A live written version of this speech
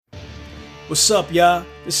What's up, y'all?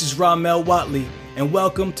 This is Ramel Watley, and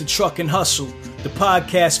welcome to Truckin' Hustle, the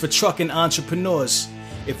podcast for trucking entrepreneurs.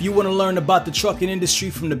 If you want to learn about the trucking industry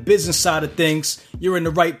from the business side of things, you're in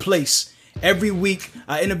the right place. Every week,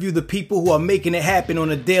 I interview the people who are making it happen on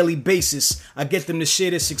a daily basis. I get them to share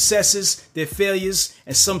their successes, their failures,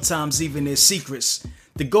 and sometimes even their secrets.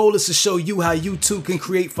 The goal is to show you how you too can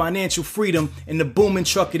create financial freedom in the booming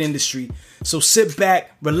trucking industry. So sit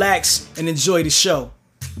back, relax, and enjoy the show.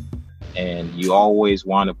 And you always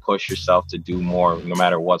want to push yourself to do more, no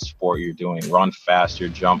matter what sport you're doing. Run faster,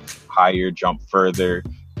 jump higher, jump further,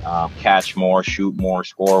 catch more, shoot more,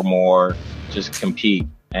 score more, just compete.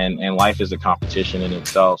 And life is a competition in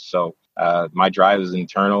itself. So my drive is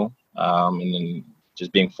internal, and then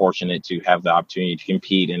just being fortunate to have the opportunity to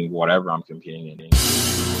compete in whatever I'm competing in.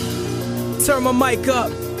 Turn my mic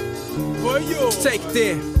up. Take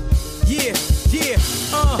there. Yeah.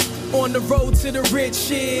 On the road to the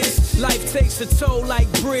riches. Life takes a toll like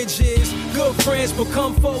bridges. Good friends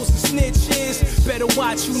become foes and snitches. Better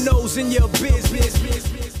watch who knows in your business.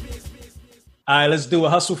 All right, let's do it.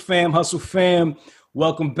 Hustle fam.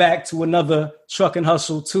 Welcome back to another Truckin'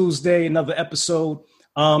 Hustle Tuesday, another episode.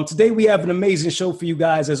 Today we have an amazing show for you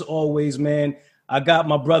guys, as always, man. I got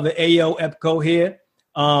my brother Ayo Epco here.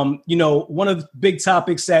 One of the big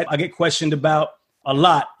topics that I get questioned about a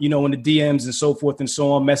lot, in the DMs and so forth and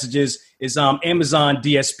so on, messages, is Amazon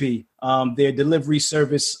DSP, their delivery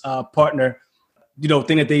service partner,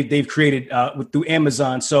 thing that they've created through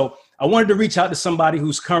Amazon. So I wanted to reach out to somebody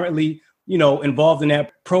who's currently, involved in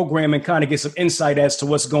that program and kind of get some insight as to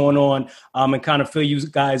what's going on and kind of fill you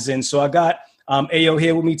guys in. So I got Ayo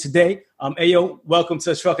here with me today. Ayo, welcome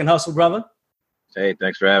to Truckin' Hustle, brother. Hey,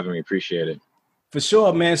 thanks for having me. Appreciate it. For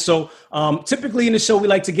sure, man. So typically in the show, we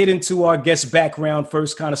like to get into our guest background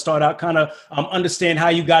first, kind of start out, understand how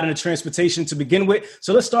you got into transportation to begin with.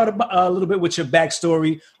 So let's start a little bit with your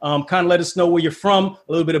backstory. Kind of let us know where you're from,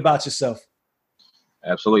 a little bit about yourself.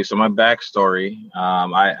 Absolutely. So my backstory,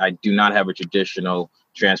 I do not have a traditional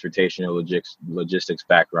transportation or logistics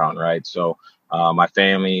background, right? So my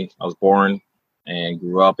family, I was born and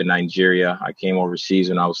grew up in Nigeria. I came overseas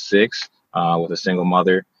when I was 6 with a single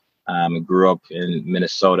mother. Grew up in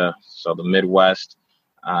Minnesota, so the Midwest.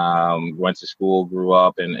 Went to school, grew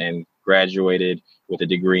up, and graduated with a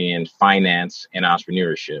degree in finance and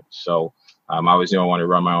entrepreneurship. So I always knew I wanted to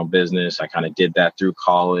run my own business. I kind of did that through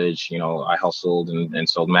college. I hustled and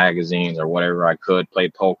sold magazines or whatever I could,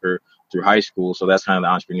 played poker through high school. So that's kind of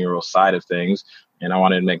the entrepreneurial side of things. And I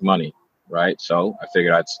wanted to make money, right? So I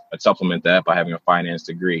figured I'd supplement that by having a finance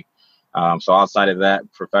degree. So outside of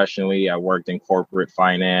that, professionally, I worked in corporate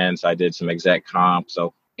finance. I did some exec comp.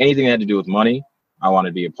 So anything that had to do with money, I wanted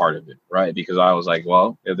to be a part of it, right? Because I was like,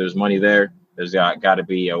 well, if there's money there, there's got to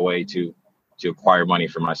be a way to acquire money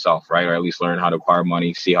for myself, right? Or at least learn how to acquire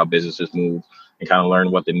money, see how businesses move, and kind of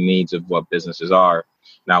learn what the needs of what businesses are.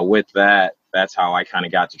 Now, with that, that's how I kind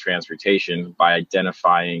of got to transportation, by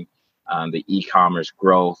identifying the e-commerce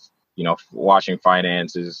growth, watching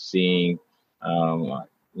finances, seeing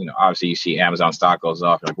obviously you see Amazon stock goes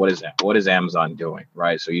up. Like, what is that? What is Amazon doing?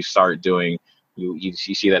 Right. So you start doing, you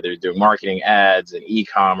see that they're doing marketing ads and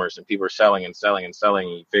e-commerce, and people are selling and selling and selling.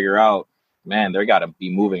 And you figure out, man, they got to be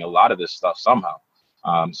moving a lot of this stuff somehow.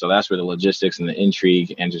 So that's where the logistics and the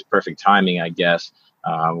intrigue and just perfect timing, I guess,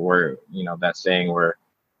 where, that saying where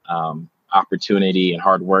opportunity and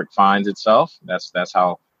hard work finds itself. That's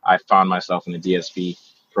how I found myself in the DSP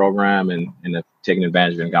program and taking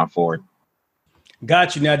advantage of it and gone forward.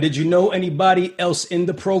 Got you. Now, did you know anybody else in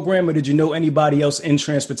the program, or did you know anybody else in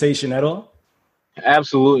transportation at all?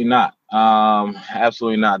 Absolutely not.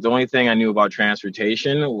 Absolutely not. The only thing I knew about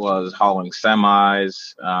transportation was hauling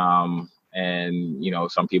semis,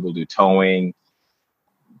 and some people do towing.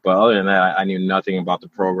 But other than that, I knew nothing about the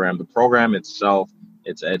program. The program itself,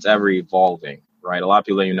 it's ever evolving, right? A lot of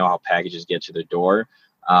people don't even know how packages get to the door.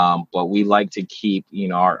 But we like to keep,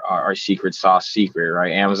 our secret sauce secret,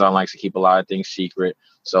 right? Amazon likes to keep a lot of things secret.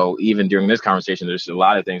 So even during this conversation, there's a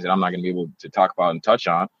lot of things that I'm not going to be able to talk about and touch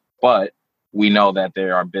on. But we know that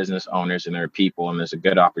there are business owners and there are people, and there's a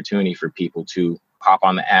good opportunity for people to pop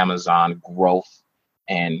on the Amazon growth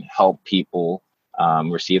and help people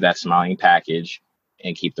receive that smiling package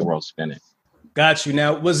and keep the world spinning. Got you.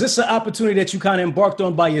 Now, was this an opportunity that you kind of embarked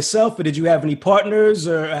on by yourself, or did you have any partners,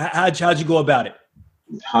 or how'd you go about it?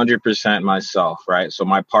 100% myself, right? So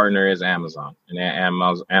my partner is Amazon, and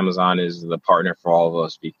Amazon is the partner for all of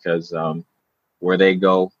us, because where they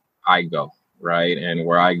go, I go, right? And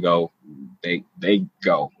where I go, they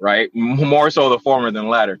go, right? More so the former than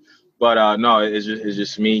latter. But no, it's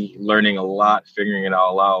just me learning a lot, figuring it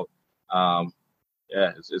all out.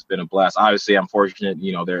 Yeah, it's been a blast. Obviously, I'm fortunate,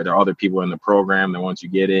 there are other people in the program that once you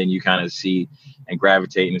get in, you kind of see and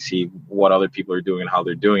gravitate and see what other people are doing and how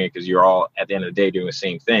they're doing it, because you're all, at the end of the day, doing the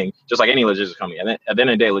same thing, just like any logistics company. And at the end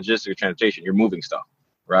of the day, logistics or transportation, you're moving stuff,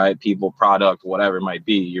 right? People, product, whatever it might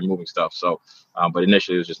be, you're moving stuff. So, but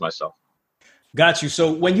initially, it was just myself. Got you. So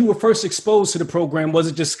when you were first exposed to the program, was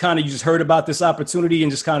it just kind of, you just heard about this opportunity and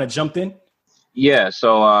just kind of jumped in? Yeah.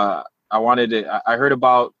 So I heard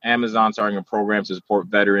about Amazon starting a program to support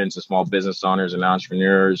veterans and small business owners and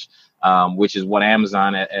entrepreneurs, which is what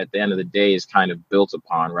Amazon at the end of the day is kind of built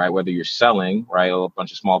upon, right? Whether you're selling, right, a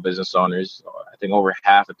bunch of small business owners, I think over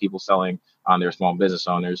half of people selling on their small business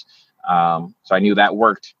owners. So I knew that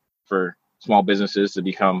worked for small businesses to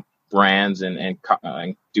become brands and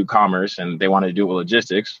do commerce, and they wanted to do it with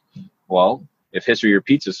logistics. Well, if history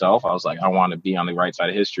repeats itself, I was like, I want to be on the right side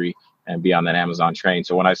of history and be on that Amazon train.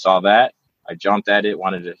 So when I saw that, I jumped at it,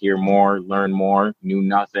 wanted to hear more, learn more, knew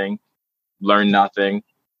nothing, learned nothing,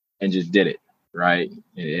 and just did it, right?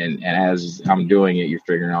 And as I'm doing it, you're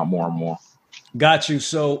figuring out more and more. Got you.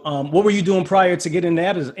 So what were you doing prior to getting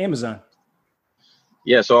into Amazon?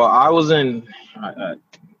 Yeah, so I was in, I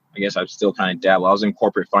guess I still kind of dabble. I was in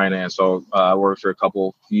corporate finance. So I worked for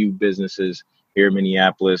few businesses here in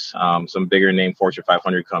Minneapolis, some bigger name Fortune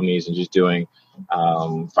 500 companies, and just doing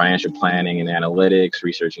financial planning and analytics,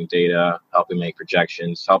 researching data, helping make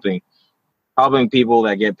projections, helping people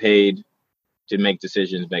that get paid to make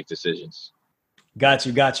decisions. Got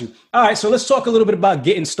you. All right. So let's talk a little bit about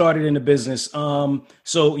getting started in the business.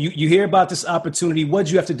 So you hear about this opportunity. What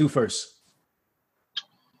did you have to do first?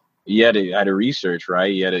 You had to research,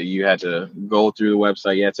 right? You had to go through the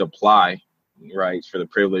website. You had to apply, right, for the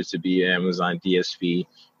privilege to be an Amazon DSP.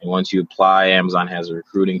 And once you apply, Amazon has a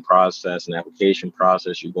recruiting process, an application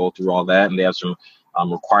process. You go through all that, and they have some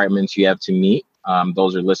requirements you have to meet.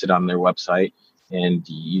 Those are listed on their website, and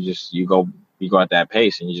you go at that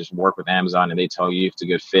pace, and you just work with Amazon, and they tell you if it's a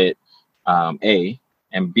good fit, A,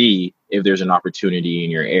 and B, if there's an opportunity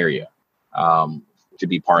in your area to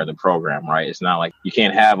be part of the program, right? It's not like you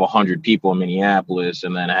can't have 100 people in Minneapolis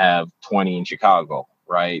and then have 20 in Chicago,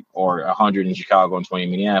 right? Or 100 in Chicago and 20 in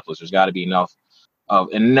Minneapolis. There's got to be enough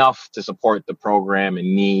to support the program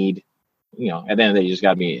and need, at the end of the day, you just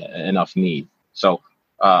got to be enough need. So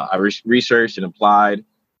I researched and applied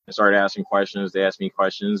and started asking questions. They asked me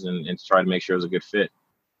questions and tried to make sure it was a good fit,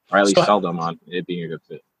 or at least sell them on it being a good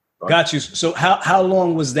fit. Got you. So how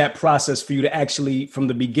long was that process for you to actually, from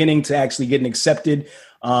the beginning to actually getting accepted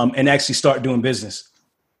and actually start doing business?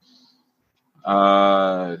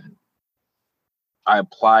 I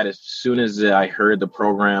applied as soon as I heard the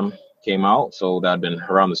program came out. So that had been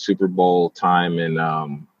around the Super Bowl time.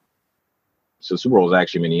 And so Super Bowl was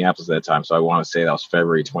actually Minneapolis at that time. So I want to say that was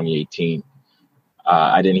February 2018.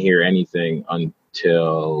 I didn't hear anything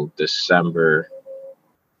until December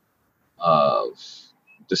of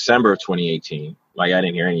 2018. Like, I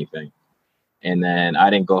didn't hear anything. And then I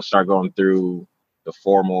didn't start going through the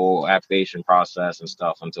formal application process and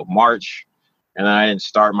stuff until March. And then I didn't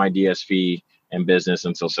start my DSP in business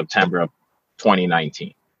until September of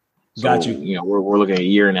 2019. So, got you. We're looking at a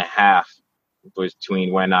year and a half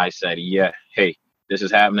between when I said, yeah, hey, this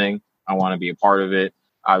is happening. I want to be a part of it.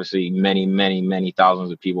 Obviously, many, many, many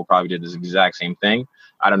thousands of people probably did this exact same thing.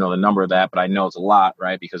 I don't know the number of that, but I know it's a lot,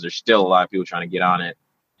 right? Because there's still a lot of people trying to get on it.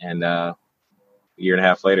 And a year and a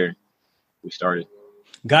half later, we started.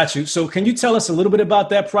 Got you. So can you tell us a little bit about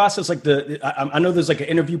that process? Like I know there's like an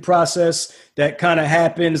interview process that kind of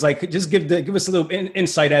happens. Like, just give us a little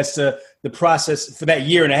insight as to the process for that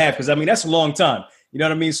year and a half. Because, I mean, that's a long time. You know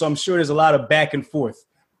what I mean? So I'm sure there's a lot of back and forth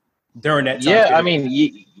during that time. Yeah, period. I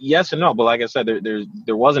mean, yes and no. But like I said,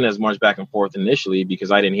 there wasn't as much back and forth initially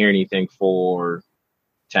because I didn't hear anything for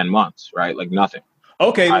 10 months, right? Like, nothing.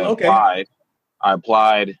 Okay. I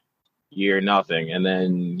applied, year, nothing. And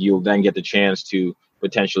then you'll then get the chance to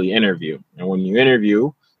potentially interview. And when you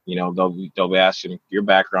interview, they'll be asking your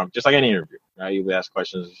background, just like any interview, right? You'll be asked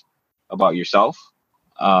questions about yourself.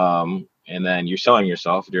 And then you're selling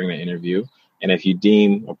yourself during the interview. And if you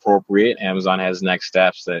deem appropriate, Amazon has next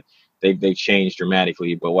steps that they've changed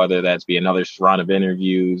dramatically. But whether that's be another round of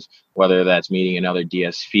interviews, whether that's meeting another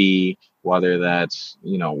DSP, whether that's,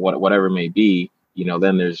 whatever it may be,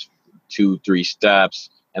 then there's 2-3 steps.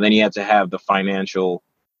 And then you have to have the financial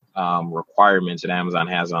requirements that Amazon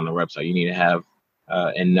has on the website. You need to have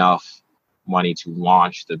enough money to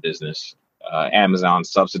launch the business. Amazon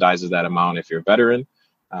subsidizes that amount if you're a veteran.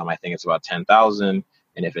 I think it's about $10,000.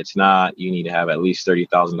 And if it's not, you need to have at least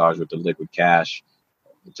 $30,000 worth of liquid cash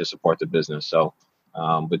to support the business. So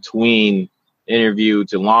between interview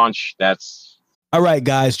to launch, that's All right,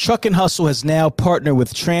 guys, Truck and Hustle has now partnered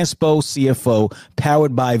with Transpo CFO,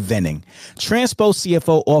 powered by Venning. Transpo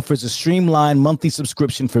CFO offers a streamlined monthly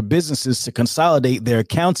subscription for businesses to consolidate their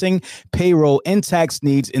accounting, payroll, and tax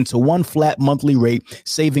needs into one flat monthly rate,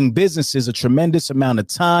 saving businesses a tremendous amount of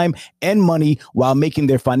time and money while making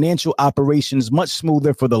their financial operations much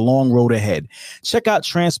smoother for the long road ahead. Check out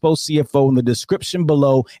Transpo CFO in the description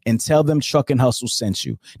below and tell them Truck and Hustle sent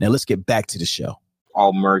you. Now let's get back to the show.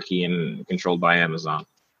 All murky and controlled by Amazon.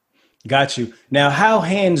 Got you. Now, how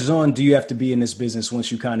hands-on do you have to be in this business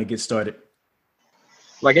once you kind of get started?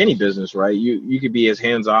 Like any business, right? You could be as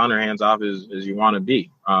hands-on or hands-off as you want to be.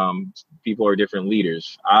 People are different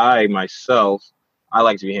leaders. I like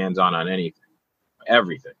to be hands-on on anything,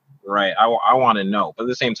 everything, right? I want to know, but at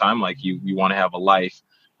the same time, like you want to have a life.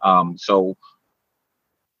 Some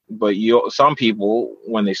people,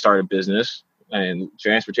 when they start a business, and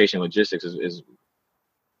transportation logistics is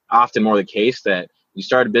often more the case that you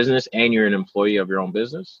start a business and you're an employee of your own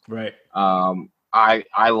business. Right.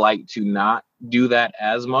 I like to not do that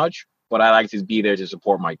as much, but I like to be there to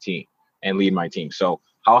support my team and lead my team. So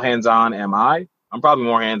how hands-on am I? I'm probably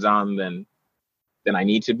more hands-on than I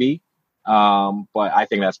need to be. But I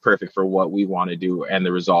think that's perfect for what we want to do and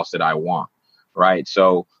the results that I want. Right.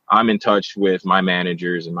 So I'm in touch with my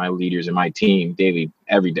managers and my leaders and my team daily,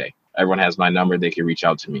 every day. Everyone has my number. They can reach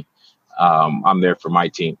out to me. I'm there for my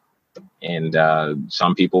team. And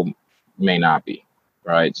some people may not be,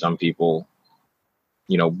 right? Some people,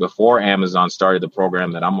 before Amazon started the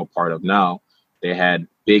program that I'm a part of now, they had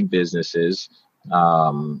big businesses,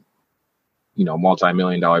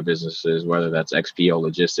 multi-million-dollar businesses, whether that's XPO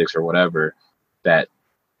Logistics or whatever,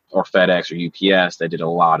 or FedEx or UPS, that did a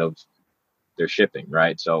lot of their shipping,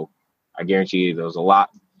 right? So I guarantee you there was a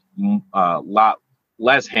lot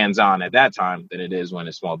less hands-on at that time than it is when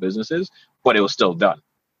it's small businesses, but it was still done,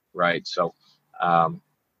 right? So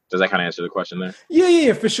does that kind of answer the question there?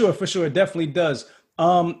 Yeah, for sure. It definitely does.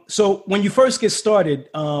 So when you first get started,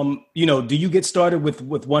 do you get started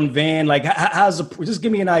with one van? Like just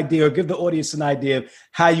give me an idea, or give the audience an idea of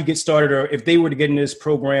how you get started, or if they were to get into this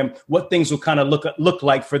program, what things will kind of look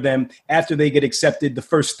like for them after they get accepted the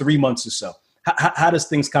first 3 months or so. How does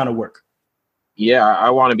things kind of work? Yeah, I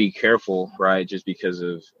want to be careful, right? Just because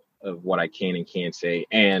of what I can and can't say.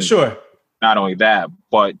 And sure, not only that,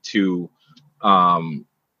 but to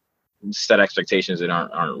set expectations that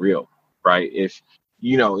aren't real, right? If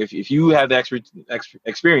you have the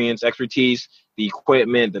experience, expertise, the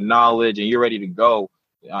equipment, the knowledge, and you're ready to go,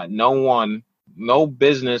 no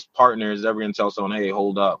business partner is ever going to tell someone, hey,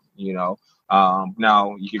 hold up,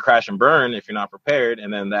 Now, you can crash and burn if you're not prepared,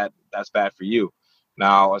 and then that's bad for you.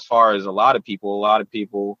 Now, as far as a lot of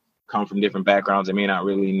people come from different backgrounds. They may not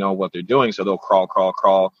really know what they're doing, so they'll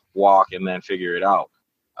crawl, walk, and then figure it out.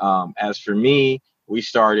 As for me, I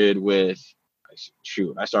started with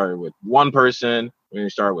one person. We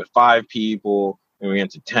started with 5 people, and we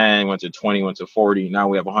went to 10, went to 20, went to 40. Now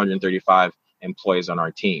we have 135 employees on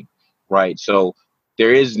our team, right? So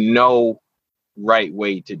there is no right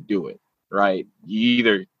way to do it, right? You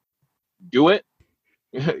either do it,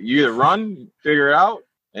 you either run, figure it out,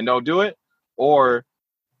 and don't do it, or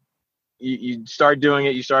you start doing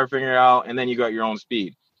it, you start figuring it out, and then you got your own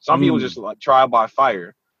speed. Some people just like trial by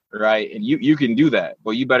fire, right? And you can do that,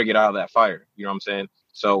 but you better get out of that fire. You know what I'm saying?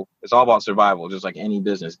 So it's all about survival, just like any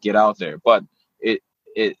business. Get out there. But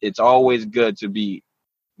it's always good to be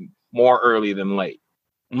more early than late.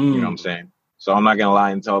 You know what I'm saying? So I'm not going to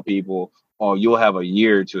lie and tell people, oh, you'll have a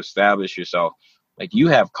year to establish yourself. Like, you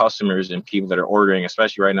have customers and people that are ordering,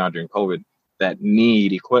 especially right now during COVID, that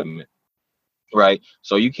need equipment, right?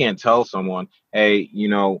 So you can't tell someone, hey,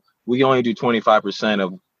 we can only do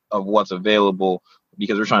 25% of what's available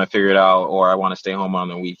because we're trying to figure it out, or I want to stay home on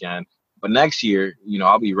the weekend. But next year,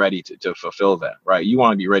 I'll be ready to fulfill that, right? You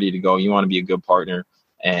want to be ready to go. You want to be a good partner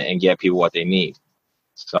and get people what they need.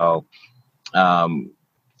 So,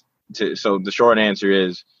 so the short answer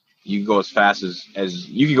is you can go as fast as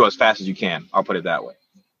you can. I'll put it that way.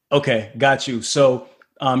 Okay, got you. So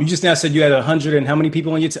you just now said you had 100 and how many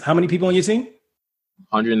people on your team?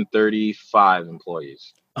 135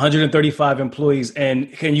 employees. 135 employees.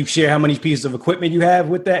 And can you share how many pieces of equipment you have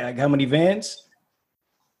with that? Like, how many vans?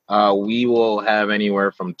 We will have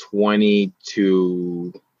anywhere from 20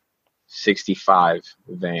 to 65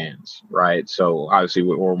 vans, right? So obviously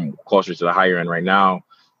we're closer to the higher end right now,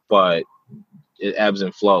 but it ebbs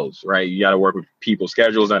and flows, right? You got to work with people's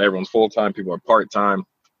schedules. Not everyone's full-time. People are part-time.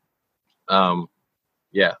 So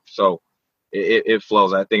it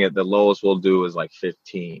flows. I think at the lowest we'll do is like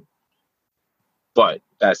 15, but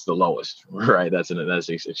that's the lowest, right? That's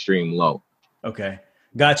extreme low. Okay.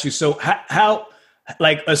 Got you. So how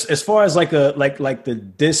like as far as like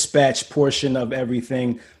the dispatch portion of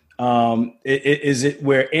everything, is it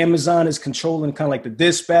where Amazon is controlling kind of like the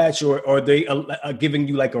dispatch, or are they giving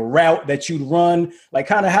you like a route that you run? Like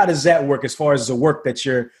kind of how does that work as far as the work that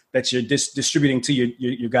you're distributing to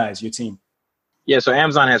your guys, your team? Yeah, so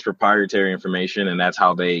Amazon has proprietary information, and that's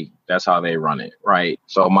how they run it, right?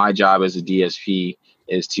 So my job as a DSP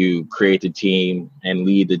is to create the team and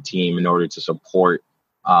lead the team in order to support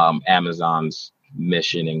Amazon's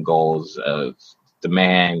mission and goals of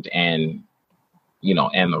demand and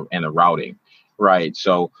the routing, right?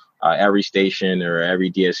 So every station or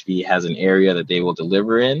every DSP has an area that they will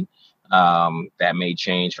deliver in. That may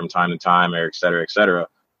change from time to time, or et cetera,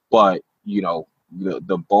 but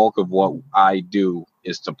the bulk of what I do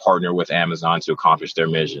is to partner with Amazon to accomplish their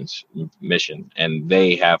mission, and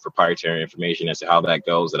they have proprietary information as to how that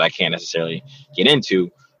goes that I can't necessarily get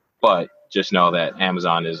into, but just know that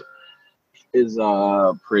Amazon is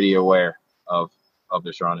pretty aware of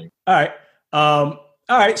their surrounding. All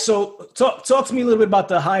right. So talk to me a little bit about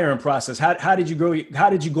the hiring process. How did you grow? How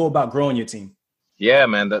did you go about growing your team? Yeah,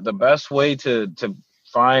 man, the best way to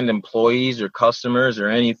find employees or customers or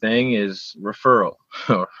anything is referral,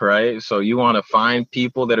 right? So you want to find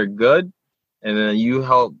people that are good, and then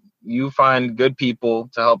you find good people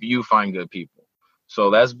to help you find good people.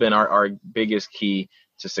 So that's been our biggest key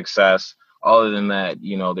to success. Other than that,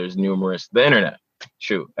 there's the internet.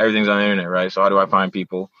 Shoot, everything's on the internet, right? So how do I find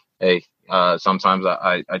people? Hey, sometimes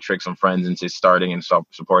I trick some friends into starting and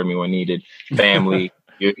supporting me when needed. Family,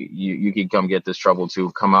 you can come get this trouble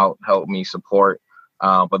too. Come out, help me support.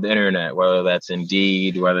 But the internet, whether that's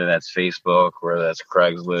Indeed, whether that's Facebook, whether that's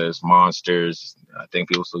Craigslist, Monsters, I think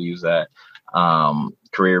people still use that,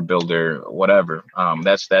 Career Builder, whatever.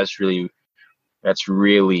 That's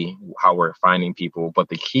really how we're finding people. But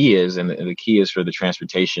the key is, and the key is for the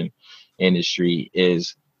transportation industry,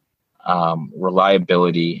 is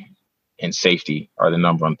reliability and safety are the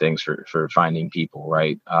number one things for finding people,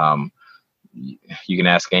 right? You can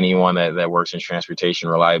ask anyone that works in transportation.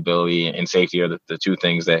 Reliability and safety are the two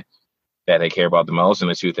things that they care about the most,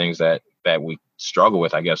 and the two things that we struggle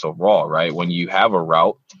with, I guess, overall, right? When you have a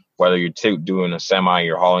route, whether you're doing a semi,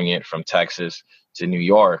 you're hauling it from Texas to New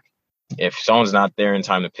York, if someone's not there in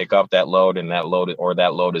time to pick up that load, and that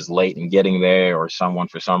load is late in getting there, or someone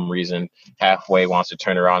for some reason halfway wants to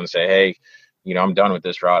turn around and say, hey, I'm done with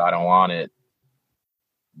this route, I don't want it.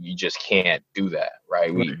 You just can't do that,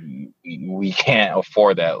 right? We can't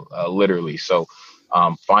afford that, literally. So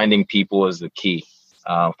finding people is the key.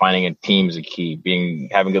 Finding a team is a key.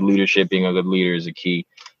 Having good leadership, being a good leader is a key.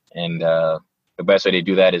 And the best way to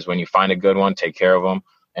do that is when you find a good one, take care of them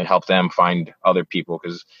and help them find other people.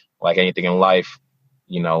 Because like anything in life,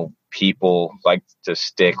 people like to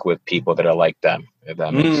stick with people that are like them, if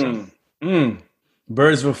that makes sense.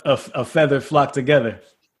 Birds with a feather flock together.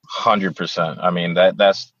 100%. I mean,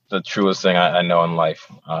 that's the truest thing I know in life.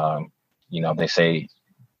 They say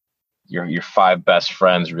your 5 best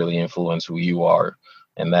friends really influence who you are,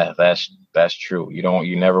 and that's true.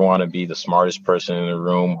 You never want to be the smartest person in the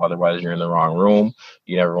room, otherwise you're in the wrong room.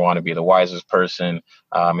 You never want to be the wisest person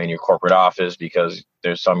in your corporate office, because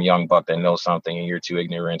there's some young buck that knows something and you're too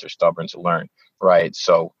ignorant or stubborn to learn, right?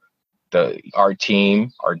 So our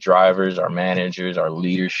team, our drivers, our managers, our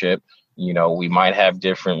leadership, we might have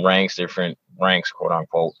different ranks, quote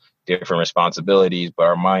unquote, different responsibilities, but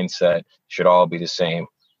our mindset should all be the same,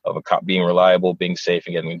 of being reliable, being safe,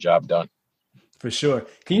 and getting the job done. For sure.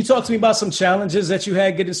 Can you talk to me about some challenges that you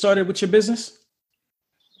had getting started with your business?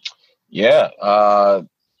 Yeah.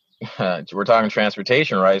 We're talking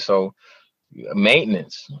transportation, right? So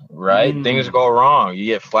maintenance, right? Things go wrong. You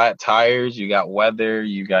get flat tires, you got weather,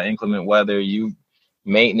 you got inclement weather,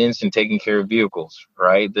 maintenance and taking care of vehicles,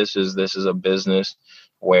 right? This is a business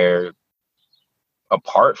where,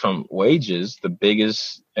 apart from wages, the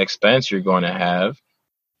biggest expense you're going to have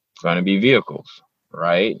is going to be vehicles,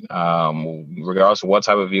 right? Regardless of what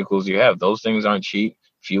type of vehicles you have, those things aren't cheap.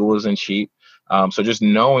 Fuel isn't cheap. So just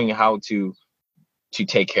knowing how to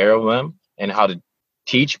take care of them and how to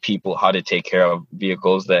teach people how to take care of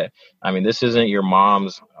vehicles this isn't your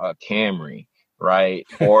mom's Camry, right?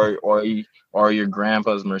 Or your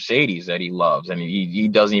grandpa's Mercedes that he loves, and he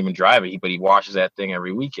doesn't even drive it, but he washes that thing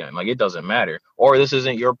every weekend. Like, it doesn't matter. Or this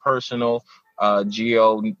isn't your personal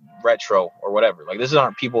Geo Retro or whatever. Like, these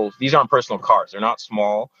aren't personal cars. They're not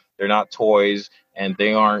small. They're not toys, and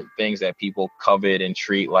they aren't things that people covet and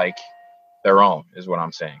treat like their own, is what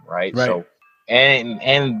I'm saying, right? So,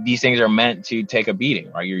 and these things are meant to take a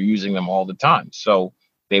beating, right? You're using them all the time, so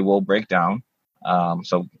they will break down.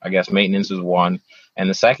 So I guess maintenance is one, and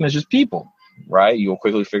the second is just people. right? You'll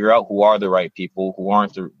quickly figure out who are the right people, who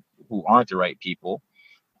aren't the right people.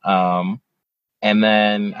 And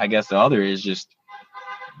then I guess the other is just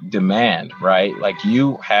demand, right? Like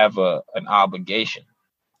you have an obligation.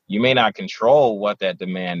 You may not control what that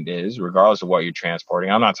demand is, regardless of what you're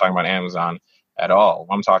transporting. I'm not talking about Amazon at all.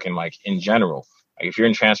 I'm talking like in general. Like if you're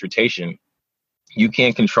in transportation, you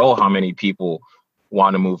can't control how many people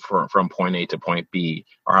want to move from point A to point B,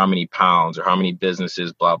 or how many pounds, or how many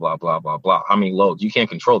businesses, blah, blah, blah, blah, blah, how many loads. You can't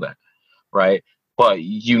control that, right? But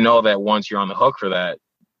you know that once you're on the hook for that,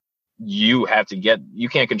 you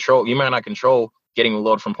might not control getting a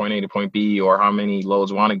load from point A to point B, or how many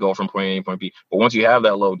loads want to go from point A to point B. But once you have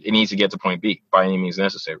that load, it needs to get to point B by any means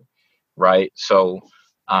necessary, right? So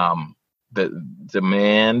the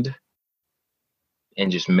demand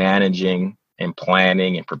and just managing and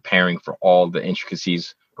planning and preparing for all the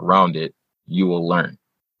intricacies around it, you will learn.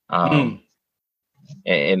 And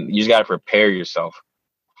you just got to prepare yourself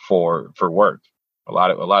for work. A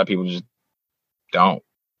lot of people just don't,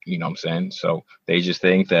 you know what I'm saying? So they just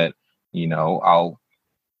think that,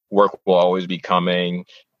 work will always be coming,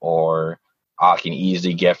 or I can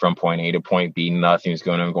easily get from point A to point B. Nothing's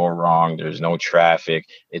going to go wrong. There's no traffic.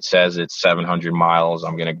 It says it's 700 miles.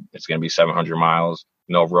 It's going to be 700 miles.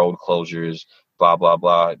 No road closures, blah, blah,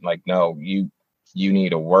 blah. Like, no, you need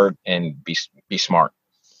to work and be smart.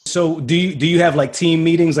 So do you have like team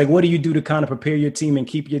meetings? Like, what do you do to kind of prepare your team and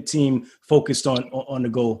keep your team focused on the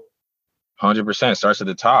goal? 100% starts at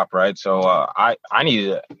the top, right? So I need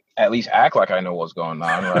to at least act like I know what's going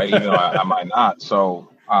on, right? Even though I might not. So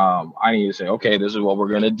I need to say, okay, this is what we're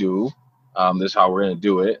going to do. This is how we're going to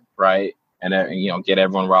do it, right? And then, get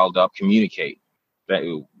everyone riled up, communicate. That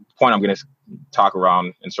point I'm going to talk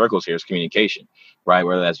around in circles here is communication, right?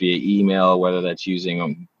 Whether that's via email, whether that's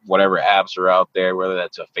using whatever apps are out there, whether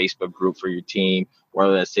that's a Facebook group for your team,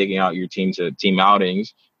 whether that's taking out your team to team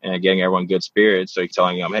outings and getting everyone good spirits. So you're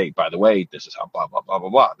telling them, hey, by the way, this is how blah, blah, blah, blah,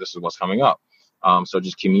 blah. This is what's coming up. So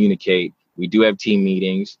just communicate. We do have team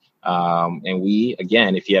meetings. And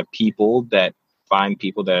again, if you have find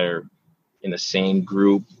people that are in the same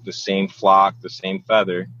group, the same flock, the same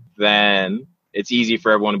feather, then it's easy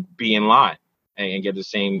for everyone to be in line and get the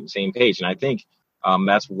same page. And I think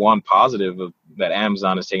that's one positive that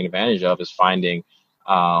Amazon is taking advantage of, is finding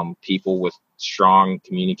people with strong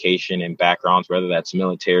communication and backgrounds, whether that's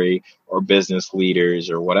military or business leaders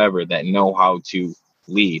or whatever, that know how to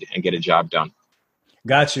lead and get a job done.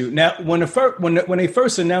 Got you. Now, when they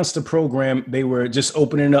first announced the program, they were just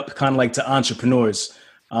opening up kind of like to entrepreneurs,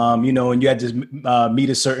 and you had to meet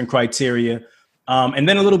a certain criteria. And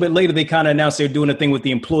then a little bit later, they kind of announced they were doing a thing with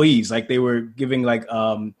the employees. Like they were giving like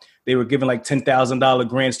 $10,000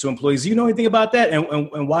 grants to employees. Do you know anything about that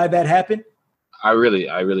and why that happened? I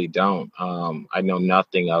really don't. I know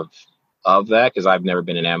nothing of that because I've never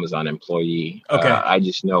been an Amazon employee. Okay. I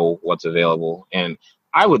just know what's available. And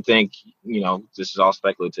I would think, this is all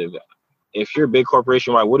speculative. If you're a big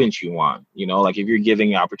corporation, why wouldn't you want, like if you're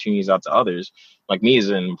giving opportunities out to others, like me as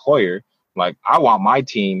an employer, like I want my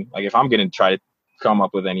team, like if I'm going to try to come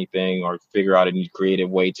up with anything or figure out a creative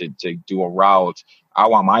way to do a route, I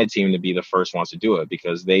want my team to be the first ones to do it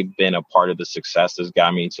because they've been a part of the success that's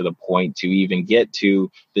got me to the point to even get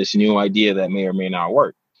to this new idea that may or may not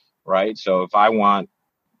work, right? So if I want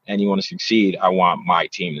anyone to succeed, I want my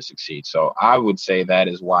team to succeed. So I would say that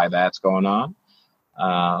is why that's going on.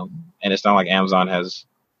 And it's not like Amazon has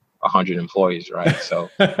 100 employees, right? So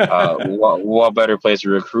what better place to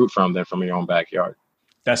recruit from than from your own backyard?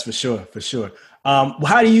 That's for sure. For sure.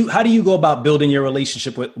 How do you go about building your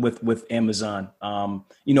relationship with Amazon?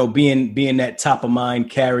 Being that top of mind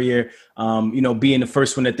carrier, being the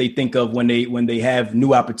first one that they think of when they have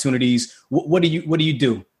new opportunities. What do you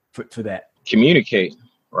do for that? Communicate,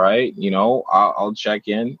 right? I'll check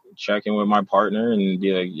in with my partner and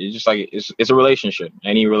be like, it's a relationship.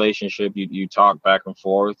 Any relationship, you talk back and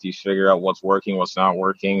forth, you figure out what's working, what's not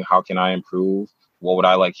working, how can I improve? What would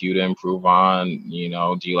I like you to improve on?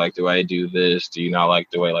 Do you like the way I do this? Do you not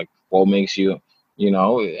like the way, what makes you,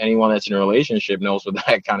 anyone that's in a relationship knows what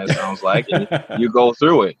that kind of sounds like. And you go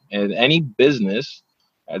through it. And any business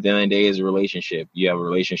at the end of the day is a relationship. You have a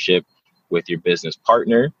relationship with your business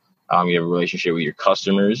partner. You have a relationship with your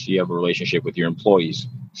customers. You have a relationship with your employees.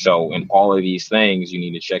 So in all of these things, you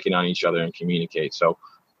need to check in on each other and communicate. So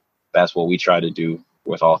that's what we try to do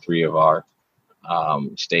with all three of our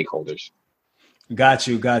stakeholders. Got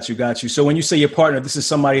you. So when you say your partner, this is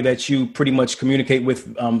somebody that you pretty much communicate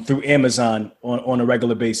with through Amazon on a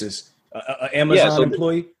regular basis. Amazon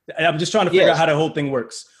employee. I'm just trying to figure out how the whole thing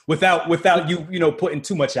works without you putting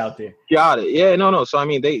too much out there. Got it. Yeah. No. So I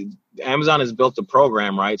mean, Amazon has built a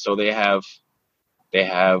program, right? So they have they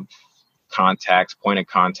have point of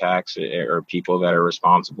contacts or people that are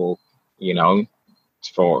responsible,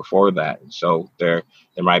 for that. So there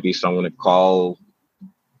might be someone to call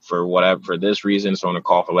for this reason, someone to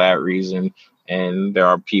call for that reason. And there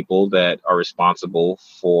are people that are responsible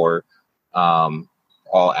for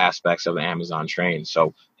all aspects of the Amazon train.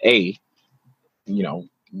 So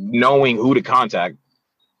knowing who to contact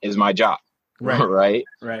is my job. Right.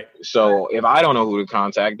 So if I don't know who to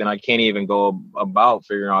contact, then I can't even go about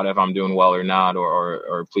figuring out if I'm doing well or not,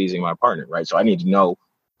 or pleasing my partner. Right. So I need to know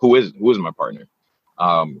who is my partner.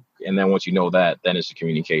 And then once you know that, then it's the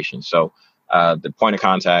communication. So the point of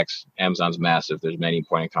contacts, Amazon's massive. There's many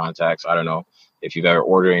point of contacts. I don't know if you've ever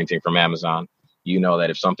ordered anything from Amazon, you know that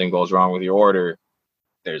if something goes wrong with your order,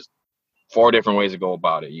 there's 4 different ways to go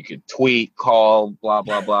about it. You could tweet, call, blah,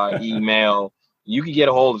 blah, blah, email. You could get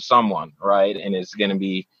a hold of someone, right? And it's going to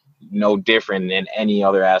be no different than any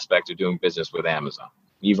other aspect of doing business with Amazon.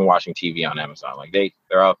 Even watching TV on Amazon, like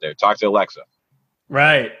they're out there. Talk to Alexa.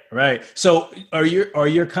 Right. So are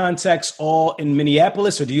your contacts all in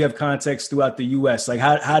Minneapolis, or do you have contacts throughout the US? Like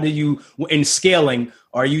how do you, in scaling,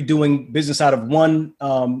 are you doing business out of one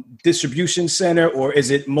distribution center, or is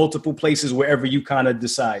it multiple places wherever you kind of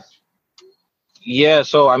decide? Yeah.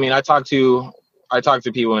 So, I mean, I talk to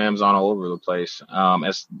people in Amazon all over the place.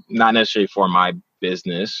 It's not necessarily for my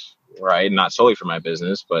business, right? Not solely for my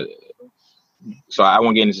business, but so I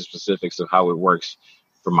won't get into specifics of how it works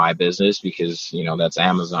for my business, because that's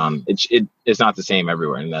Amazon. It's not the same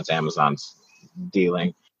everywhere, and that's Amazon's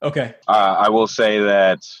dealing. Okay. I will say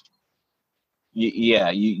that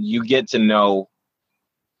you get to know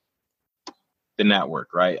the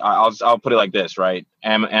network, right? I'll put it like this, right?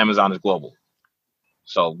 Amazon is global,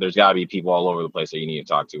 so there's got to be people all over the place that you need to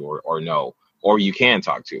talk to or know, or you can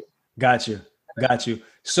talk to. Got you.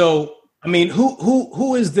 So I mean,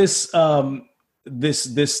 who is this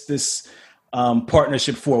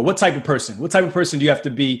partnership for? What type of person do you have to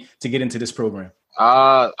be to get into this program?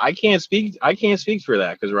 I can't speak for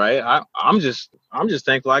that, because right, I'm just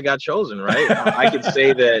thankful I got chosen, right? I could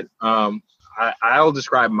say that I'll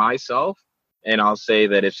describe myself, and I'll say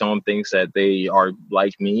that if someone thinks that they are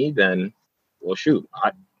like me, then well, shoot,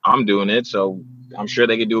 I'm doing it, so I'm sure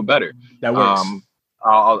they could do it better. That works.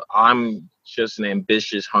 I'm just an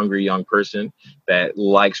ambitious, hungry young person that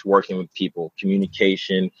likes working with people,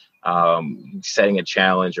 communication, setting a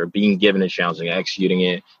challenge or being given a challenge and executing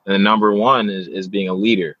it. And the number one is being a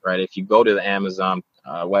leader, right? If you go to the Amazon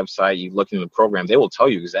website, you look into the program, they will tell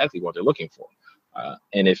you exactly what they're looking for.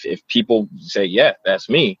 And if people say, yeah, that's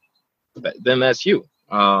me, then that's you.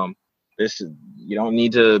 You don't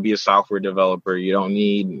need to be a software developer. You don't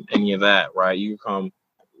need any of that, right? You come,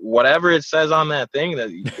 whatever it says on that thing, that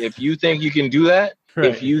if you think you can do that, right.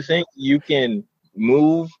 If you think you can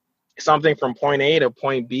move something from point A to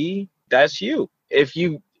point B, that's you. If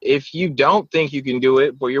you don't think you can do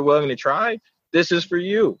it, but you're willing to try, this is for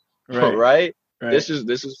you, right? This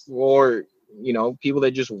is for people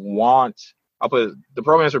that just want. I'll put the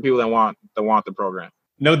programs for people that want the program.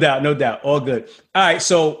 No doubt. All good. All right.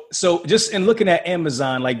 So just in looking at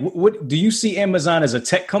Amazon, like what do you see Amazon as a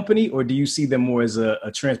tech company, or do you see them more as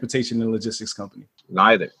a transportation and logistics company?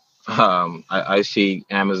 Neither. I see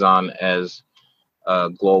Amazon as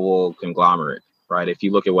a global conglomerate, right? If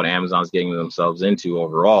you look at what Amazon's getting themselves into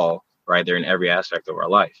overall, right, they're in every aspect of our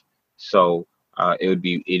life. So it'd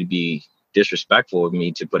be disrespectful of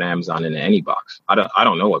me to put Amazon in any box. I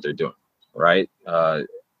don't know what they're doing, right?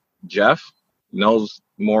 Jeff knows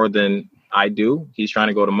more than I do. He's trying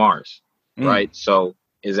to go to Mars, right? So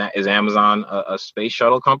is Amazon a space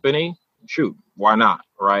shuttle company? Shoot, why not,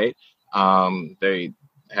 right? They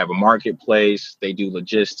have a marketplace, they do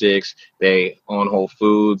logistics, they own Whole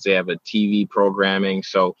Foods, they have a TV programming.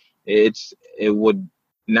 So it would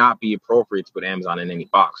not be appropriate to put Amazon in any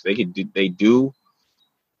box. They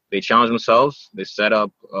challenge themselves, they set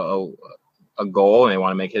up a goal, and they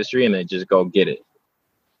want to make history, and they just go get it.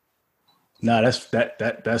 No, that's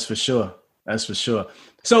for sure. That's for sure.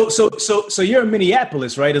 So you're in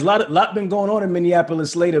Minneapolis, right? There's a lot been going on in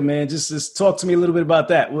Minneapolis later, man. Just talk to me a little bit about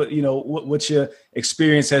that. What your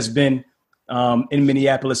experience has been in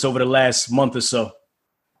Minneapolis over the last month or so.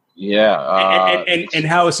 Yeah. And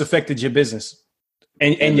how it's affected your business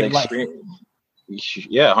and your life.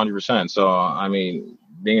 Yeah, 100%. So, I mean,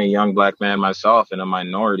 being a young Black man myself and a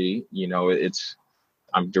minority,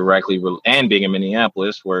 I'm directly, and being in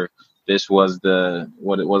Minneapolis, where this was the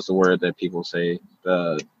word that people say,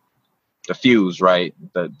 the fuse, right?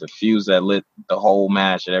 The fuse that lit the whole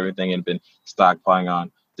match that everything had been stockpiling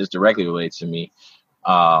on. This directly relates to me.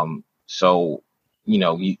 So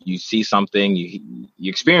you see something, you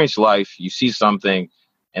experience life, you see something,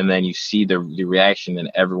 and then you see the reaction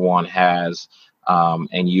that everyone has,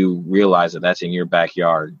 and you realize that that's in your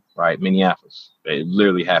backyard, right? Minneapolis. It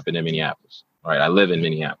literally happened in Minneapolis, right? I live in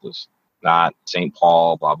Minneapolis, not St.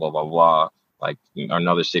 Paul, blah, blah, blah, blah, like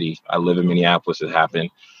another city. I live in Minneapolis. It happened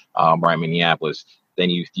right in Minneapolis. Then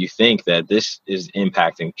you think that this is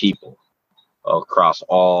impacting people across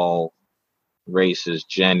all races,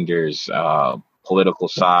 genders, political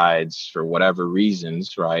sides, for whatever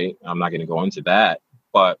reasons, right? I'm not going to go into that,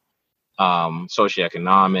 but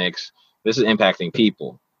socioeconomics, this is impacting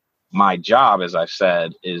people. My job, as I've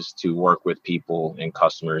said, is to work with people and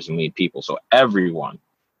customers and lead people. So everyone,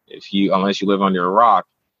 unless you live under a rock,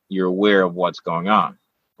 you're aware of what's going on,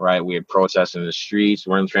 right? We have protests in the streets.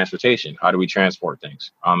 We're in transportation. How do we transport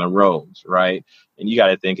things on the roads, right? And you got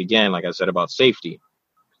to think again, like I said, about safety.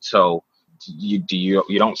 So you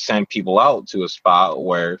don't send people out to a spot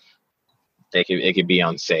where it could be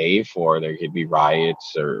unsafe, or there could be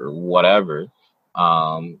riots or whatever.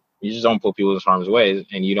 You just don't put people in harm's way,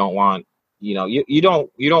 and you don't want, you don't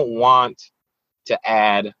want to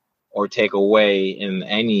add or take away in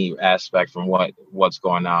any aspect from what's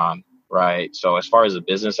going on, right? So as far as the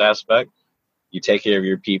business aspect, you take care of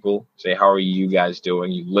your people, say, how are you guys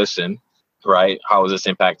doing? You listen, right? How is this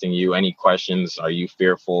impacting you? Any questions? Are you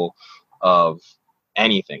fearful of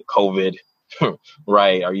anything? COVID,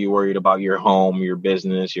 right? Are you worried about your home, your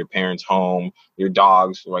business, your parents' home, your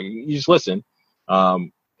dogs? Like, you just listen,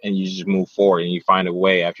 and you just move forward, and you find a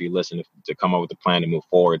way after you listen to come up with a plan to move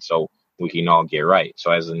forward, so we can all get right.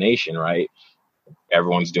 So as a nation, right,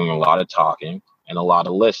 everyone's doing a lot of talking and a lot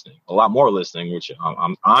of listening, a lot more listening, which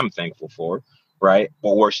I'm thankful for, right?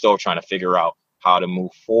 But we're still trying to figure out how to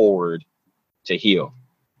move forward to heal,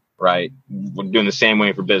 right? We're doing the same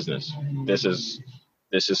way for business. This is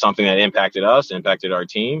something that impacted us, impacted our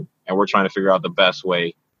team, and we're trying to figure out the best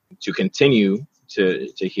way to continue to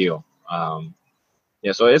heal.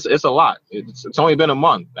 So it's a lot. It's only been a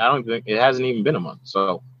month. I don't think it hasn't even been a month.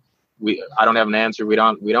 So I don't have an answer. We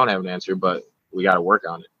don't have an answer, but we got to work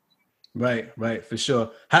on it. Right, for sure.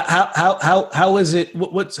 How is it?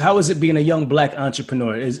 How is it being a young Black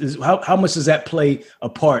entrepreneur? How much does that play a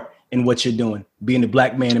part in what you're doing, being a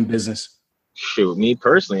Black man in business? Shoot, me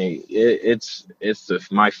personally, it's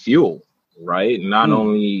my fuel, right? Not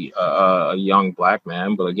only a young Black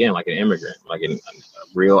man, but again, like an immigrant, like a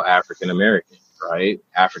real African American, right?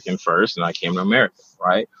 African first, and I came to America,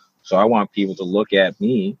 right? So I want people to look at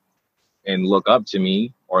me and look up to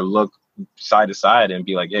me, or look side to side and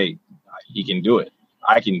be like, hey, he can do it.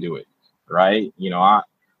 I can do it, right?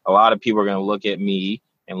 A lot of people are going to look at me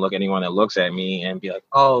and look at anyone that looks at me and be like,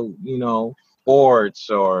 oh,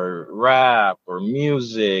 sports or rap or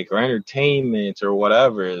music or entertainment or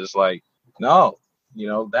whatever. It's like, no,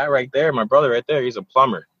 that right there, my brother right there, he's a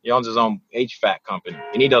plumber. He owns his own HVAC company,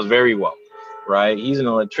 and he does very well, right? He's an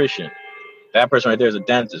electrician. That person right there is a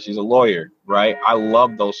dentist. He's a lawyer, right? I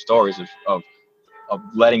love those stories of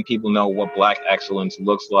letting people know what Black excellence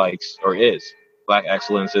looks like or is. Black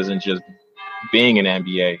excellence isn't just being an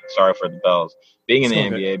NBA. Sorry for the bells. Being in the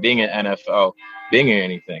NBA, being an NFL, being in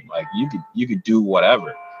anything. Like, you could do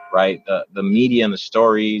whatever, right? The media and the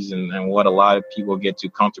stories and what a lot of people get too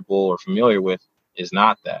comfortable or familiar with is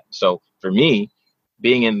not that. So for me,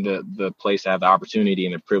 being in the place to have the opportunity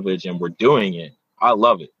and the privilege, and we're doing it, I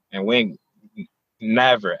love it. And we ain't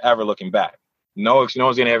never, ever looking back. No one's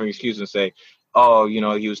going to have an excuse and say, oh,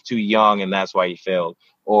 he was too young and that's why he failed.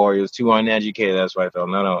 Or he was too uneducated, that's why he failed.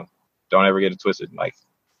 No. Don't ever get it twisted. Like,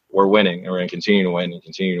 we're winning, and we're going to continue to win and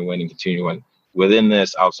continue to win and continue to win within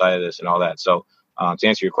this, outside of this, and all that. So to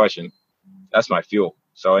answer your question, that's my fuel.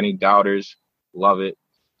 So any doubters, love it.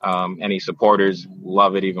 Any supporters,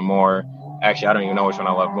 love it even more. Actually, I don't even know which one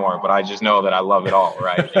I love more, but I just know that I love it all,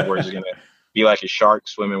 right? And we're just going to be like a shark,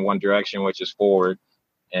 swim in one direction, which is forward,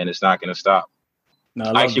 and it's not going to stop.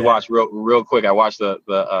 No, I actually watched real quick. I watched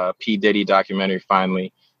the P. Diddy documentary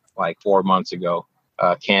finally, like 4 months ago.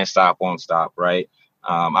 Can't Stop, Won't Stop, right?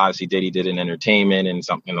 Obviously, Diddy did an entertainment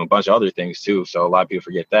and a bunch of other things too. So a lot of people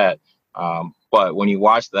forget that. But when you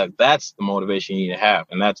watch that, that's the motivation you need to have.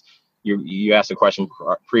 And that's, you asked a question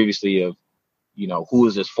previously of, who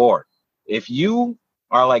is this for? If you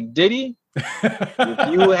are like Diddy, if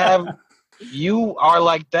you are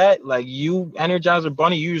like that, like you Energizer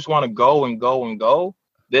Bunny, you just want to go and go and go,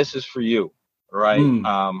 this is for you,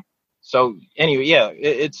 right? So anyway, yeah,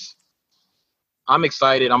 I'm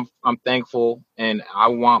excited. I'm thankful, and I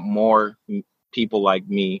want more people like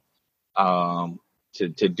me to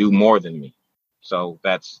do more than me. So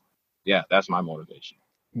that's my motivation.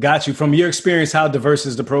 Got you. From your experience, how diverse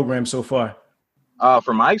is the program so far?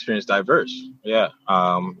 From my experience, diverse. Yeah.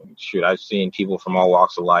 I've seen people from all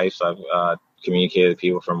walks of life. So I've communicated with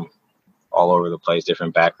people from all over the place,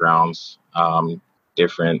 different backgrounds,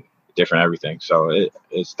 different everything. So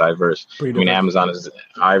it's diverse. Pretty I mean, diverse.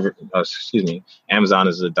 Amazon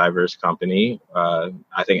is a diverse company.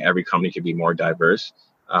 I think every company could be more diverse.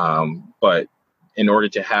 But in order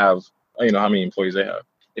to have, how many employees they have?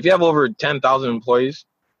 If you have over 10,000 employees,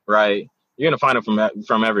 right, you're going to find them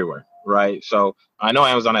from everywhere, right? So I know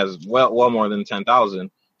Amazon has well more than 10,000.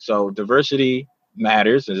 So diversity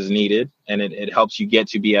matters, is needed, and it helps you get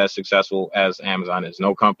to be as successful as Amazon is.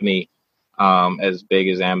 No company as big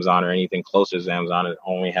as Amazon or anything close as Amazon, it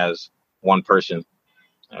only has one person,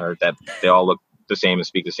 or that they all look the same and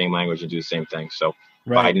speak the same language and do the same thing. So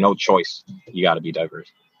by no choice, you got to be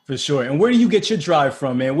diverse. For sure. And where do you get your drive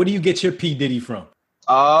from, man? Where do you get your P. Diddy from?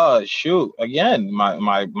 Again,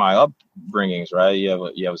 my upbringings, right? You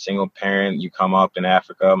have a single parent. You come up in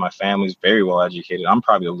Africa. My family's very well educated. I'm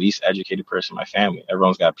probably the least educated person in my family.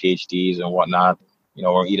 Everyone's got PhDs and whatnot.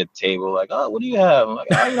 We'll eat at the table like, oh, what do you have? I'm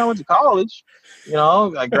like, I went to college.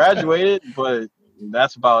 I graduated, but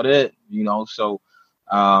that's about it. So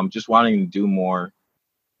just wanting to do more.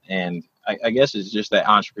 And I guess it's just that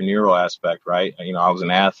entrepreneurial aspect, right? I was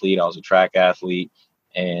an athlete. I was a track athlete.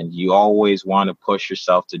 And you always want to push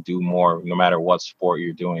yourself to do more, no matter what sport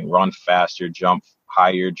you're doing. Run faster, jump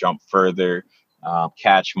higher, jump further,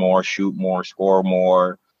 catch more, shoot more, score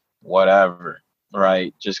more, whatever,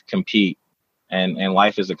 right? Just compete. And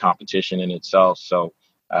life is a competition in itself. So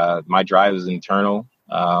my drive is internal,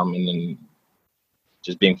 and then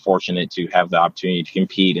just being fortunate to have the opportunity to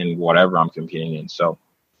compete in whatever I'm competing in. So,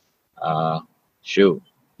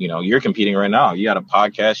 you're competing right now. You got a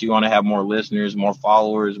podcast. You want to have more listeners, more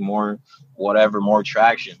followers, more whatever, more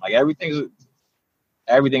traction. Like everything's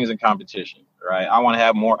in competition, right? I want to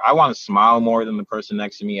have more. I want to smile more than the person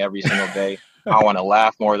next to me every single day. I want to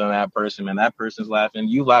laugh more than that person, and that person's laughing.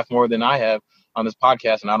 You laugh more than I have on this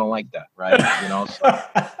podcast, and I don't like that, right?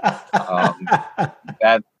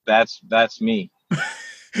 So that's me.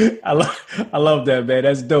 I love that, man.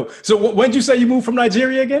 That's dope. So when did you say you moved from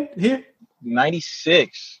Nigeria again? Here?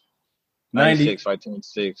 96. 96. I turned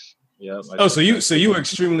 6. Yeah. So you were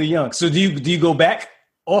extremely young. So do you go back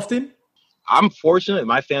often? I'm fortunate.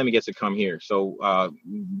 My family gets to come here. So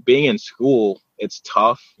being in school, it's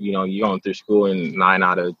tough. You're going through school in 9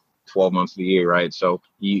 out of 12 months of the year, right? So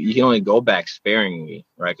you can only go back sparingly,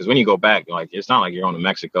 right? Because when you go back, it's not like you're going to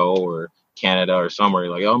Mexico or Canada or somewhere.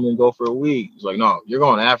 You're like, oh, I'm going to go for a week. It's like, no, you're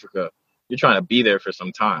going to Africa. You're trying to be there for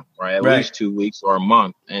some time, right? At least 2 weeks or a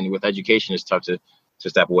month. And with education, it's tough to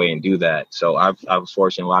step away and do that. So I was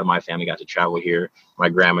fortunate. A lot of my family got to travel here. My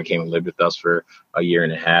grandma came and lived with us for a year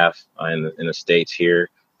and a half in the States here.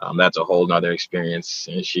 That's a whole nother experience.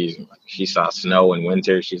 And she saw snow in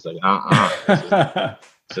winter. She's like,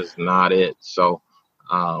 this is not it. So,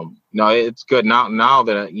 no, it's good now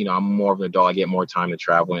that, I'm more of an adult. I get more time to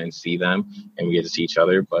travel and see them, and we get to see each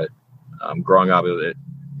other. But growing up,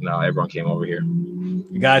 everyone came over here.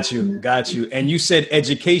 Got you. And you said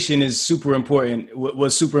education is super important,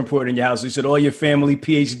 was super important in your house. You said all your family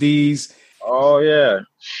PhDs. Oh, yeah.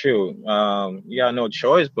 Shoot. You got no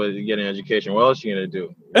choice but to get an education. What else are you going to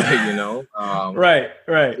do? Right.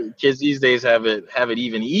 Kids these days have it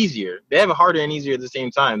even easier. They have it harder and easier at the same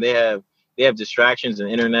time. They have distractions and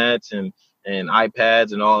internets and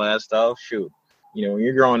iPads and all that stuff. Shoot. When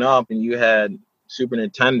you're growing up and you had Super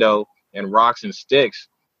Nintendo and rocks and sticks,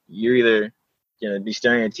 you're either going to be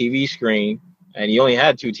staring at a TV screen, and you only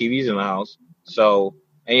had 2 TVs in the house. So,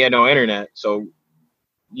 and you had no internet. So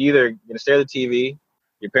you either going to stare at the TV,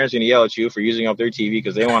 your parents are going to yell at you for using up their TV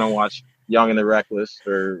because they want to watch Young and the Restless,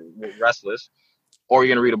 or you're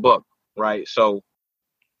going to read a book, right? So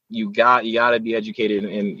you got to be educated.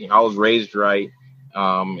 And I was raised right,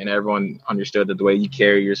 and everyone understood that the way you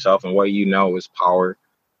carry yourself and what is power.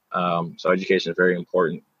 So education is very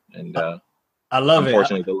important. And I love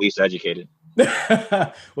unfortunately, the least educated.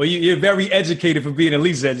 Well, you're very educated for being the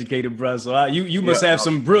least educated, bro. So you must have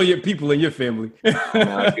some brilliant people in your family.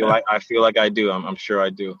 I feel like I do. I'm sure I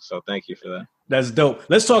do. So thank you for that. That's dope.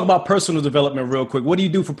 Let's talk about personal development real quick. What do you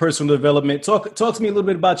do for personal development? Talk to me a little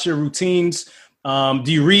bit about your routines. Do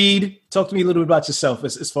you read? Talk to me a little bit about yourself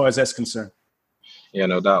as far as that's concerned. Yeah,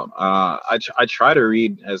 no doubt. I try to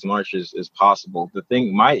read as much as possible.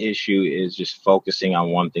 My issue is just focusing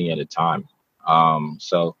on one thing at a time.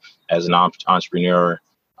 So as an entrepreneur,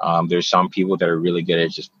 there's some people that are really good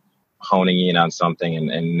at just honing in on something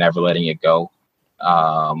and never letting it go.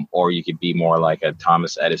 Or you could be more like a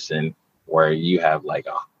Thomas Edison, where you have like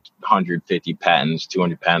 150 patents,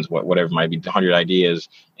 200 patents, whatever it might be, 100 ideas,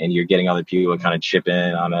 and you're getting other people to kind of chip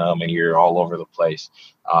in on them, and you're all over the place.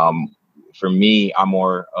 For me, I'm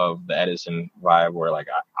more of the Edison vibe, where like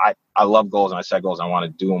I love goals and I set goals. I want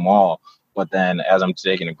to do them all. But then as I'm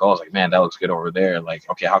taking the goals, like, man, that looks good over there. Like,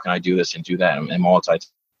 okay, how can I do this and do that and multitask?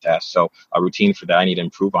 So a routine for that I need to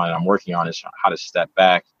improve on, and I'm working on, is how to step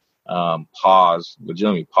back, pause,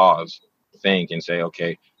 legitimately pause, think, and say,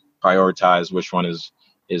 okay, prioritize which one is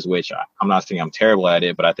which. I'm not saying I'm terrible at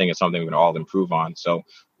it, but I think it's something we can all improve on. So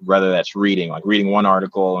whether that's reading one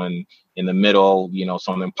article, and in the middle,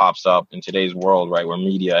 something pops up in today's world, right, where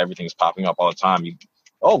media, everything's popping up all the time.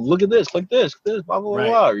 Look at this, click this, blah, blah,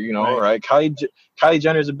 blah, blah, right? Kylie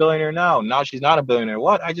Jenner's a billionaire now. Now she's not a billionaire.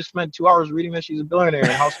 What? I just spent 2 hours reading that she's a billionaire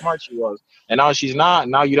and how smart she was. And now she's not.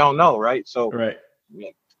 Now you don't know, right? So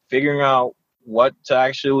figuring out what to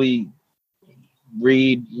actually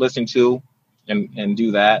read, listen to, and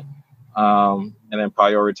do that. And then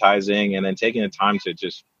prioritizing, and then taking the time to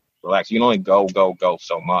just relax. You can only go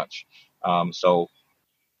so much. So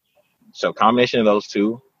combination of those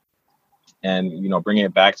two. And, bringing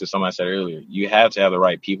it back to something I said earlier, you have to have the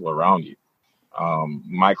right people around you.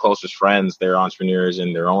 My closest friends, they're entrepreneurs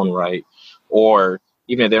in their own right, or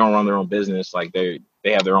even if they don't run their own business, like they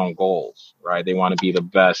have their own goals, right? They want to be the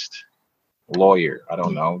best lawyer. I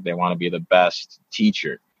don't know. They want to be the best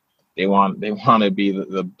teacher. They want to be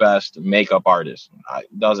the best makeup artist.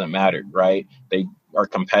 It doesn't matter, right? They are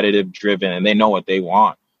competitive, driven, and they know what they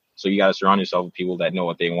want. So you got to surround yourself with people that know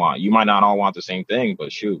what they want. You might not all want the same thing,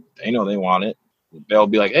 but shoot, they know they want it. They'll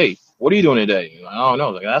be like, hey, what are you doing today? Like, I don't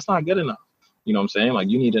know. Like, that's not good enough. You know what I'm saying? Like,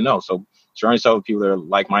 you need to know. So surround yourself with people that are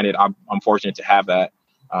like-minded. I'm fortunate to have that.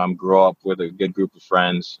 Grow up with a good group of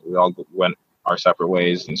friends. We all went our separate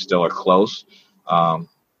ways and still are close.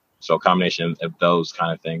 So a combination of those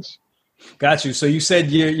kind of things. Got you. So you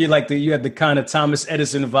said you have the kind of Thomas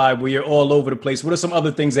Edison vibe where you're all over the place. What are some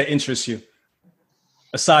other things that interest you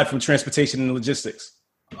aside from transportation and logistics?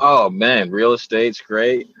 Oh man, real estate's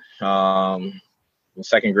great. In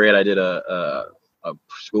second grade, I did a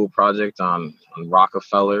school project on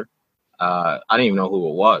Rockefeller. I didn't even know who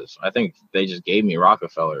it was. I think they just gave me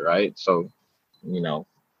Rockefeller, right? So,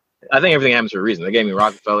 I think everything happens for a reason. They gave me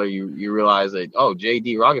Rockefeller. You realize that,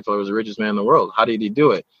 J.D. Rockefeller was the richest man in the world. How did he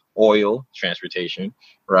do it? Oil, transportation,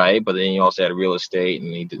 right? But then you also had real estate,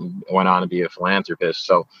 and he went on to be a philanthropist.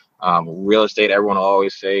 So real estate, everyone will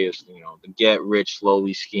always say, is the get rich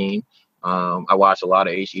slowly scheme. I watch a lot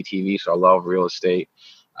of HGTV, so I love real estate.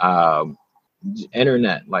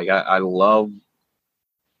 Internet, like I love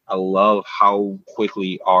how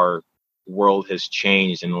quickly our world has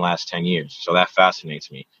changed in the last 10 years. So that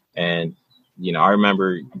fascinates me. And I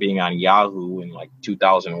remember being on Yahoo in like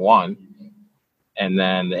 2001. And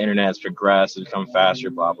then the internet's progressed, it's become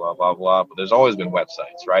faster, blah, blah, blah, blah. But there's always been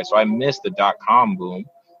websites, right? So I missed the .com boom,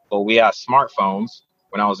 but we had smartphones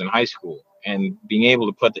when I was in high school. And being able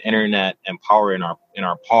to put the internet and power in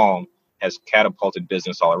our palm has catapulted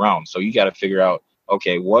business all around. So you got to figure out,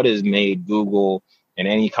 okay, what has made Google and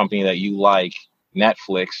any company that you like,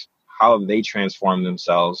 Netflix, how have they transformed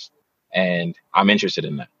themselves? And I'm interested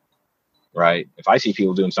in that, right? If I see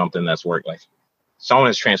people doing something that's worked, like someone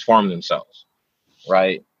has transformed themselves,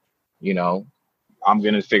 right? I'm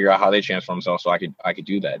going to figure out how they transform themselves so I could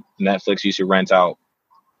do that. Netflix used to rent out,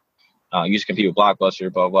 used to compete with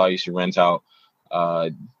Blockbuster, blah, blah, used to rent out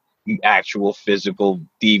actual physical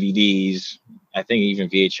DVDs. I think even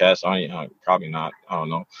VHS, probably not, I don't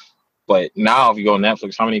know. But now if you go on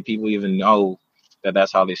Netflix, how many people even know that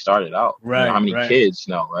that's how they started out? Right. How many kids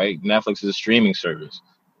know, right? Netflix is a streaming service.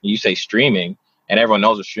 You say streaming, and everyone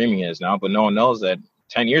knows what streaming is now, but no one knows that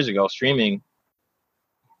 10 years ago, streaming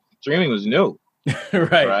was new.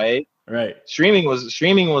 Right. Streaming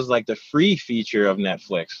was like the free feature of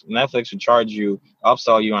Netflix. Netflix would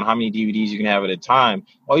upsell you on how many DVDs you can have at a time.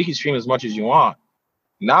 Well, you can stream as much as you want.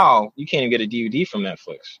 Now you can't even get a DVD from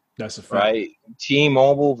Netflix. That's a fact. Right?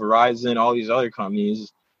 T-Mobile, Verizon, all these other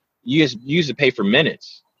companies, you used to pay for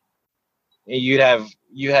minutes, and you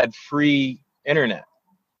had free internet.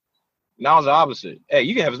 Now it's the opposite. Hey,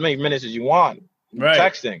 you can have as many minutes as you want. Right.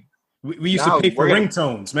 Texting. We used to pay for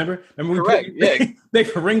ringtones. Remember correct. Pay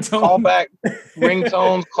for ringtones. Callback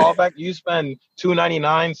ringtones. Callback. You spend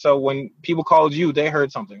 $2.99. So when people called you, they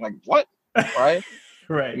heard something like what? Right.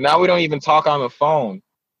 Right. Now we don't even talk on the phone.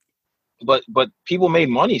 But people made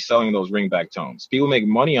money selling those ringback tones. People make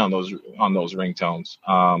money on those ringtones.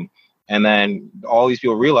 And then all these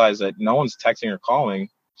people realize that no one's texting or calling.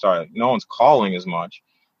 Sorry, no one's calling as much.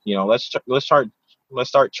 Let's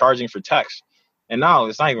start charging for text. And now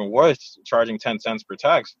it's not even worth charging 10 cents per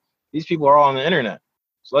text. These people are all on the internet.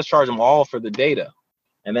 So let's charge them all for the data.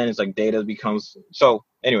 And then it's like data becomes, so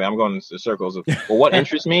anyway, I'm going into circles of, well, what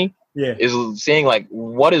interests me is seeing like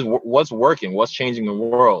what's working, what's changing the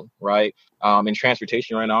world, right? In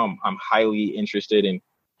transportation right now, I'm highly interested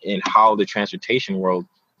in how the transportation world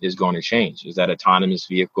is going to change. Is that autonomous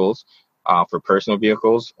vehicles for personal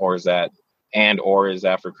vehicles, or is that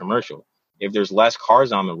for commercial? If there's less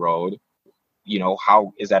cars on the road,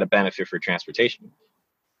 how is that a benefit for transportation?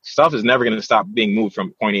 Stuff is never going to stop being moved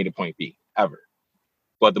from point A to point B ever.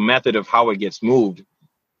 But the method of how it gets moved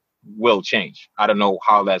will change. I don't know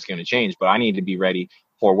how that's going to change, but I need to be ready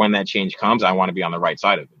for when that change comes. I want to be on the right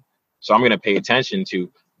side of it. So I'm going to pay attention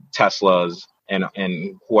to Teslas and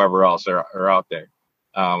whoever else are out there.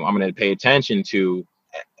 I'm going to pay attention to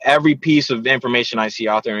every piece of information I see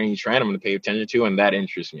out there in any trend. I'm going to pay attention to, and that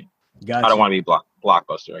interests me. Gotcha. I don't want to be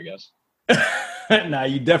Blockbuster, I guess. Nah,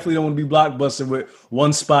 you definitely don't want to be Blockbuster with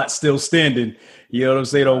one spot still standing. You know what I'm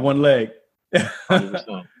saying? On one leg.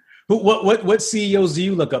 100%. What CEOs do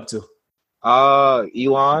you look up to?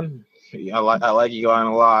 Elon. I like Elon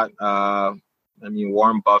a lot.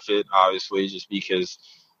 Warren Buffett, obviously, just because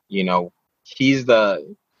he's a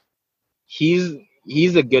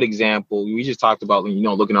good example. We just talked about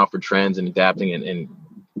looking out for trends and adapting and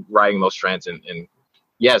riding those trends. And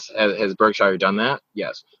yes, has Berkshire done that?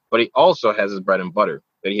 Yes, but he also has his bread and butter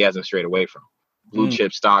that he hasn't strayed away from. Blue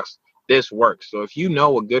chip stocks. This works. So if you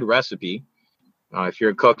know a good recipe. If you're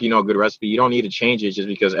a cook, a good recipe, you don't need to change it just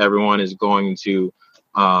because everyone is going to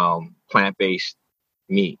plant-based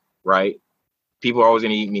meat, right? People are always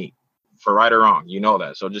going to eat meat, for right or wrong. You know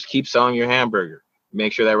that. So just keep selling your hamburger.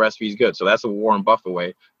 Make sure that recipe is good. So that's a Warren Buffett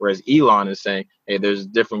way. Whereas Elon is saying, hey, there's a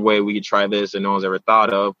different way we could try this that no one's ever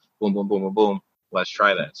thought of. Boom, boom, boom, boom, boom. Let's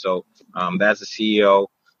try that. So that's a CEO.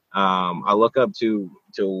 I look up to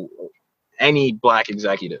any Black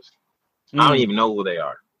executive. I don't even know who they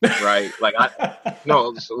are. Right. Like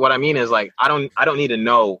so what I mean is like, I don't need to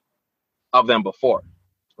know of them before.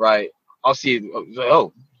 Right. I'll see,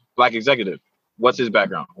 Black executive. What's his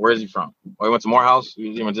background? Where is he from? Oh, he went to Morehouse.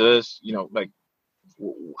 He went to this, like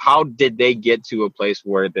how did they get to a place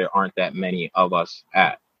where there aren't that many of us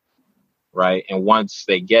at? Right. And once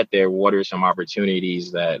they get there, what are some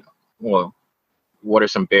opportunities what are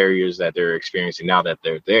some barriers that they're experiencing now that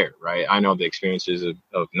they're there? Right. I know the experiences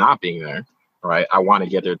of not being there. Right. I want to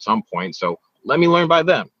get there at some point. So let me learn by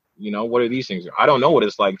them. What are these things? I don't know what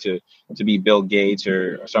it's like to be Bill Gates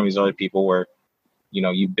or some of these other people where,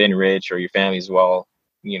 you've been rich or your family's well,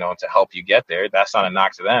 to help you get there. That's not a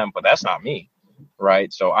knock to them, but that's not me.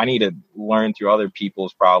 Right. So I need to learn through other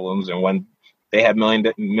people's problems. And when they have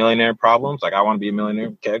millionaire problems, like I want to be a millionaire.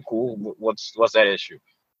 Okay, cool. What's that issue?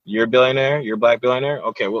 You're a billionaire. You're a Black billionaire.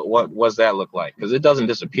 Okay. What does that look like? Because it doesn't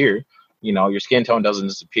disappear. Your skin tone doesn't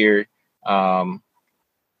disappear.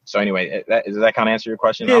 So anyway, does that kind of answer your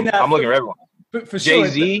question? Yeah, I'm looking at everyone. For sure.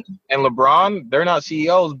 Jay-Z and LeBron, they're not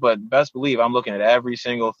CEOs, but best believe I'm looking at every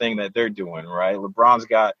single thing that they're doing, right? LeBron's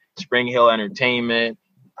got Spring Hill Entertainment.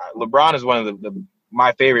 LeBron is one of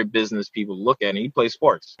my favorite business people to look at, and he plays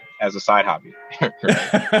sports as a side hobby.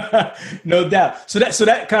 No doubt. So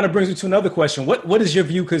that kind of brings me to another question. What is your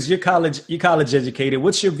view? Because you're college educated.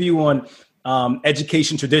 What's your view on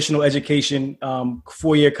education, traditional education,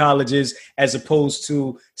 4-year colleges, as opposed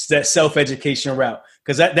to that self-education route?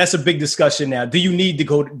 Because that's a big discussion now. Do you need to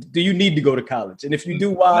go to college? And if you do,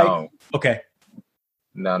 why? No. Okay.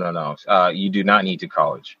 No. You do not need to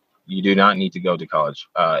college. You do not need to go to college.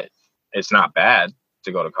 It's not bad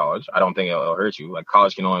to go to college. I don't think it'll hurt you. Like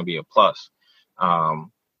college can only be a plus.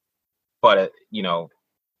 But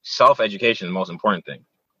self-education is the most important thing.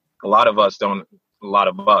 A lot of us,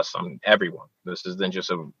 everyone, this isn't just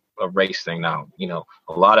a race thing now.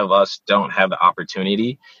 A lot of us don't have the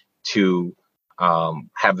opportunity to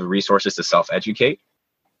have the resources to self-educate.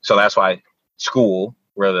 So that's why school,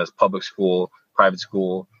 whether that's public school, private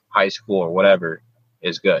school, high school, or whatever,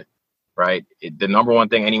 is good, right? The number one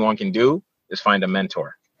thing anyone can do is find a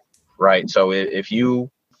mentor, right? So if you,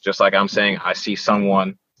 just like I'm saying, I see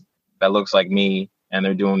someone that looks like me and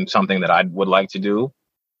they're doing something that I would like to do,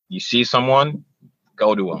 you see someone,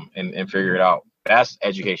 go to them and figure it out. That's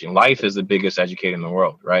education. Life is the biggest educator in the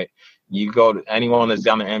world, right? You go to anyone that's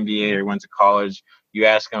done their MBA or went to college, you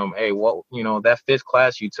ask them, hey, what, that 5th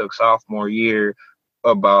class you took sophomore year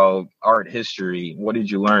about art history, what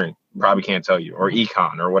did you learn? Probably can't tell you, or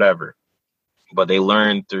econ or whatever. But they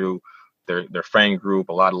learn through their friend group,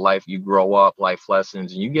 a lot of life. You grow up, life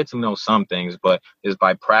lessons, and you get to know some things, but it's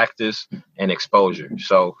by practice and exposure.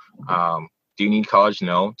 So do you need college?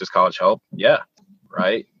 No. Does college help? Yeah.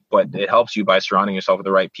 Right. but it helps you by surrounding yourself with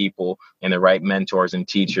the right people and the right mentors and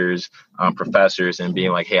teachers, professors, and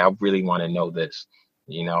being like, hey, I really want to know this.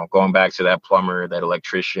 You know, going back to that plumber, that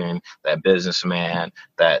electrician, that businessman,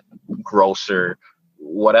 that grocer,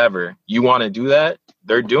 whatever, you want to do that,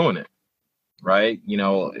 they're doing it, right? You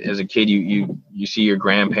know, as a kid, you see your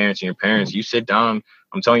grandparents and your parents, you sit down.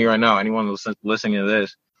 I'm telling you right now, anyone listening to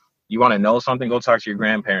this, you want to know something, go talk to your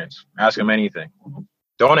grandparents. Ask them anything.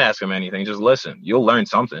 Don't ask them anything. Just listen. You'll learn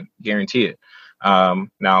something. Guarantee it.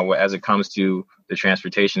 Now, as it comes to the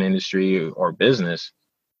transportation industry or business,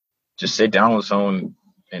 just sit down with someone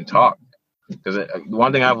and talk. Because the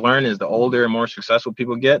one thing I've learned is the older and more successful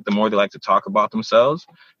people get, the more they like to talk about themselves.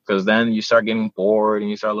 Because then you start getting bored and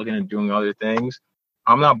you start looking at doing other things.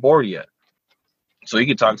 I'm not bored yet. So you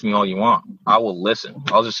can talk to me all you want. I will listen.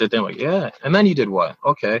 I'll just sit there like, yeah. And then you did what?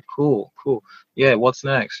 Okay, cool. Yeah, what's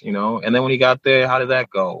next? You know? And then when you got there, how did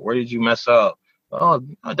that go? Where did you mess up? Oh,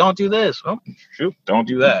 don't do this. Oh, shoot, don't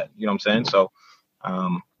do that. You know what I'm saying? So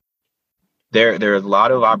there are a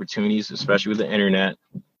lot of opportunities, especially with the internet,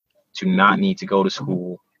 to not need to go to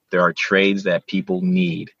school. There are trades that people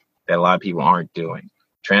need that a lot of people aren't doing.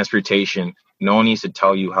 Transportation, no one needs to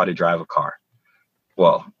tell you how to drive a car.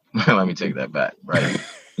 Well, let me take that back, right?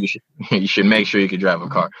 You should make sure you can drive a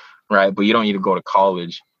car, right? But you don't need to go to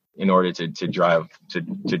college in order to drive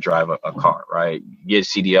a car, right? You get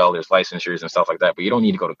CDL, there's licensures and stuff like that, but you don't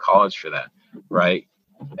need to go to college for that, right?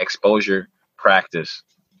 Exposure, practice,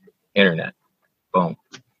 internet, boom.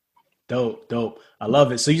 Dope. I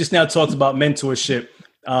love it. So you just now talked about mentorship.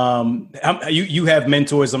 You have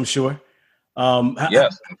mentors, I'm sure.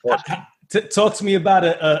 Yes, unfortunately. Talk to me about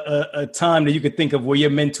a time that you could think of where your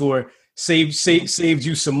mentor saved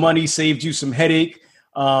you some money, saved you some headache,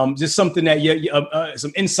 just something that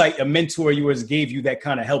some insight a mentor of yours gave you that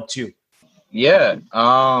kind of helped you. Yeah.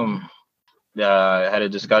 I had a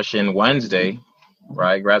discussion Wednesday,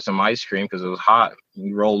 right? Grabbed some ice cream because it was hot.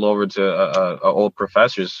 We rolled over to a old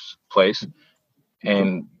professor's place,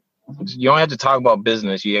 and you don't have to talk about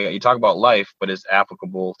business. You talk about life, but it's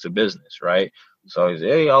applicable to business, right? So he's,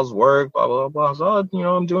 hey, how's work? Blah, blah, blah. So,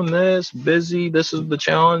 I'm doing this, busy. This is the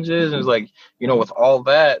challenges. And it's like, with all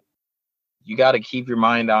that, you got to keep your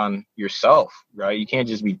mind on yourself, right? You can't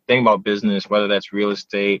just be thinking about business, whether that's real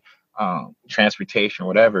estate, transportation,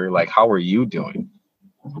 whatever. Like, how are you doing?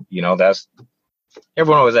 That's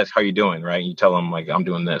everyone always asks how you doing, right? You tell them like, I'm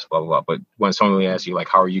doing this, blah, blah, blah. But when someone really asks you like,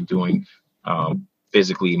 how are you doing,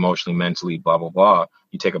 physically, emotionally, mentally, blah, blah, blah,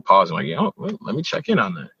 you take a pause and like, let me check in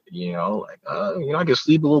on that. I can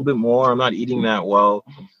sleep a little bit more. I'm not eating that well.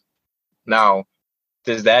 Now,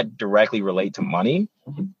 does that directly relate to money?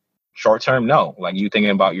 Short term, no. Like you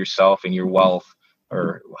thinking about yourself and your wealth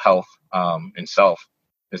or health and self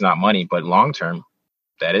is not money, but long term,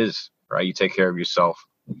 that is, right? You take care of yourself,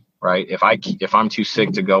 right? If I'm too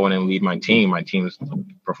sick to go in and lead my team's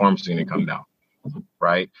performance is going to come down,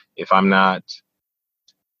 right? If I'm not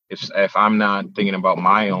thinking about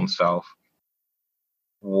my own self,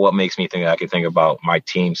 what makes me think I can think about my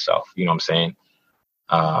team self? You know what I'm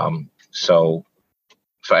saying? So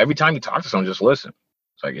every time you talk to someone, just listen.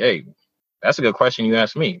 It's like, hey, that's a good question you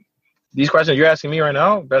asked me. These questions you're asking me right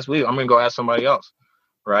now, best believe I'm gonna go ask somebody else,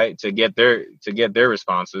 right? To get their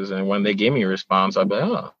responses. And when they give me a response, I'll be like,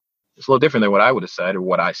 oh, it's a little different than what I would have said or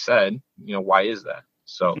what I said. Why is that?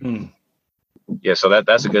 So yeah, so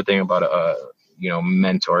that's a good thing about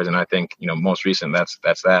mentors. And I think, most recent,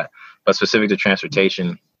 that's that. But specific to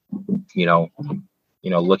transportation,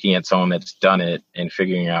 looking at someone that's done it and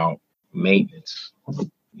figuring out maintenance,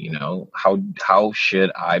 how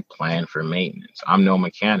should I plan for maintenance? I'm no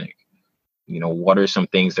mechanic. What are some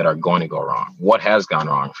things that are going to go wrong? What has gone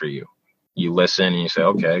wrong for you? You listen and you say,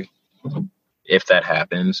 okay, if that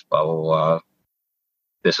happens, blah, blah, blah,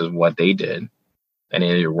 this is what they did. And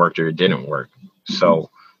it either worked or it didn't work. So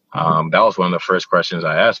that was one of the first questions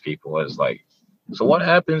I asked people is like, so what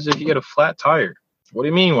happens if you get a flat tire? What do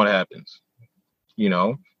you mean what happens?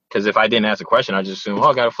 Because if I didn't ask the question, I just assume,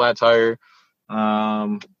 I got a flat tire.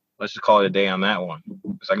 Let's just call it a day on that one.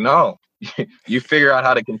 It's like, no, you figure out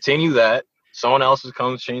how to continue that. Someone else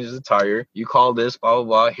comes, changes the tire. You call this, blah, blah,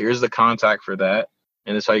 blah. Here's the contact for that.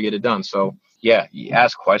 And that's how you get it done. So yeah, you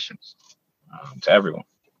ask questions to everyone.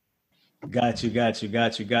 Got you.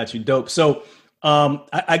 Dope. So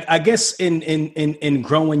I guess in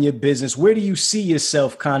growing your business, where do you see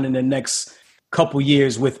yourself kind of in the next couple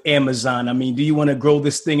years with Amazon? I mean, do you want to grow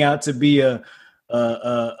this thing out to be a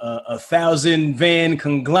 1,000 van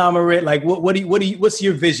conglomerate? Like what's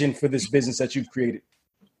your vision for this business that you've created?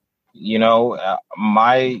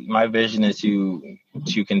 My vision is to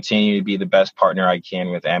continue to be the best partner I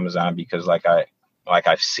can with Amazon, because like like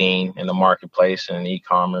I've seen in the marketplace and in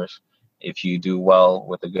e-commerce, if you do well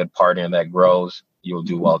with a good partner that grows, you'll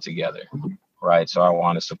do well together, right? So I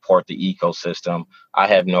want to support the ecosystem. I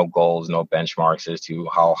have no goals, no benchmarks as to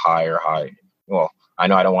how high or high. Well, I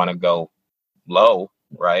know I don't want to go low,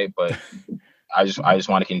 right? But I just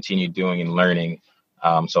want to continue doing and learning.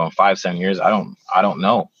 So in 5-7 years, I don't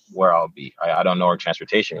know where I'll be. I don't know where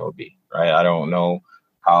transportation will be, right? I don't know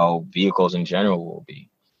how vehicles in general will be.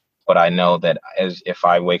 But I know that as if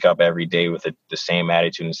I wake up every day with the same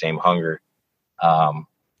attitude and the same hunger, I'll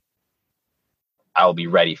be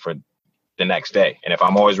ready for the next day. And if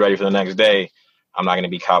I'm always ready for the next day, I'm not going to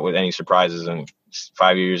be caught with any surprises. And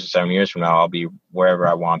 5 years or 7 years from now, I'll be wherever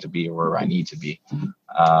I want to be or wherever I need to be.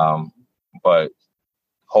 But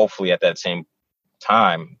hopefully at that same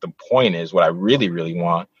time, the point is what I really, really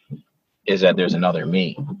want is that there's another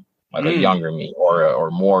me, like a younger me or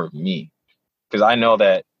more of me. Because I know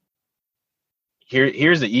that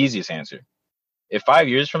here's the easiest answer. If 5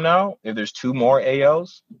 years from now, if there's 2 more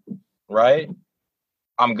AOs, right,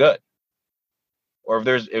 I'm good. Or if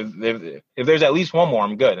there's at least 1 more,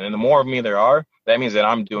 I'm good. And the more of me there are, that means that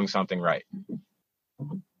I'm doing something right.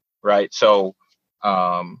 Right. So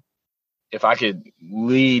if I could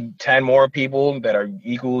lead 10 more people that are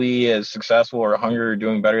equally as successful or hungry or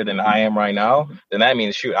doing better than I am right now, then that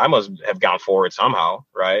means, shoot, I must have gone forward somehow,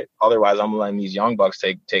 right? Otherwise, I'm letting these young bucks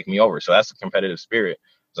take me over. So that's the competitive spirit.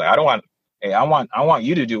 It's like, I want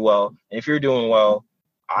you to do well. And if you're doing well,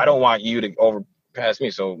 I don't want you to overpass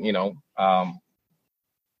me. So,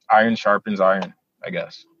 iron sharpens iron, I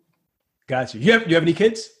guess. Gotcha. You have any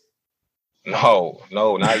kids? No,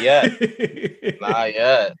 not yet. Not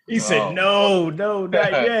yet. He said, no,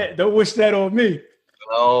 not yet. Don't wish that on me.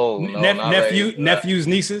 No, nephews,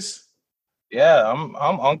 nieces. Yeah,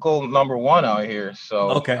 I'm uncle number 1 out here. So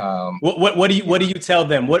okay. What do you tell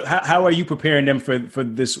them? How are you preparing them for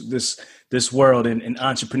this world and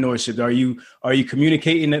entrepreneurship? Are you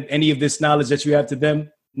communicating any of this knowledge that you have to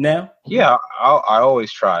them now? Yeah, I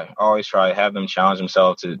always try. To have them challenge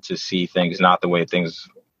themselves to see things not the way things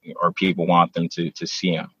or people want them to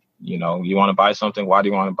see them. You want to buy something. Why do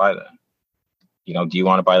you want to buy that? Do you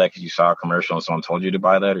want to buy that because you saw a commercial and someone told you to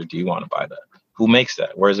buy that, or do you want to buy that? Who makes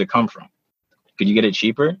that? Where does it come from? Could you get it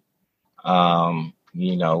cheaper?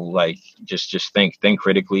 Just think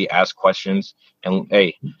critically, ask questions. And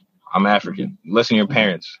hey, I'm African. Listen to your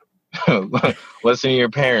parents. Listen to your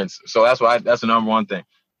parents. So that's the number 1 thing.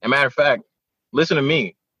 And matter of fact, listen to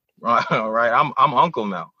me. Right? I'm uncle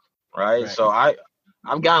now. Right? So I've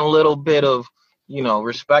gotten a little bit of,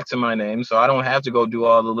 respect to my name. So I don't have to go do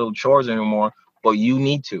all the little chores anymore, but you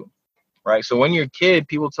need to. Right. So when you're a kid,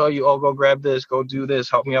 people tell you, oh, go grab this, go do this,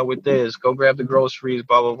 help me out with this, go grab the groceries,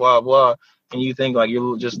 blah, blah, blah, blah. And you think like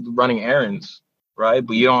you're just running errands. Right.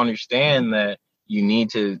 But you don't understand that you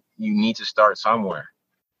need to start somewhere.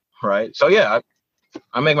 Right. So, yeah,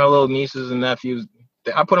 I make my little nieces and nephews.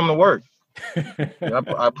 I put them to work.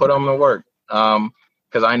 I put them to work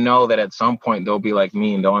because I know that at some point they'll be like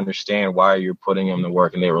me and they'll understand why you're putting them to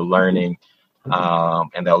work, and they were learning.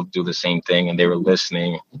 And they'll do the same thing, and they were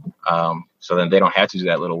listening. So then they don't have to do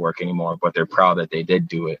that little work anymore, but they're proud that they did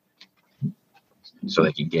do it so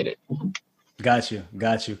they can get it. Got you.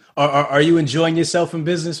 Are you enjoying yourself in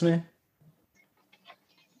business, man?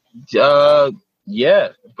 Yeah,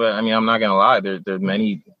 but I mean, I'm not going to lie.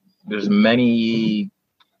 There's many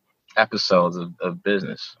episodes of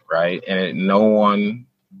business, right? And no one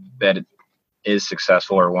that is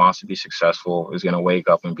successful or wants to be successful is going to wake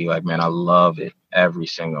up and be like, man, I love it every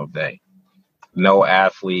single day. No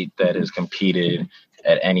athlete that has competed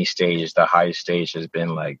at any stage, the highest stage, has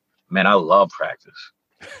been like, man, I love practice.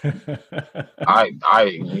 We're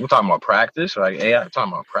talking about practice, like, hey, I'm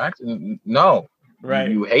talking about practice. No,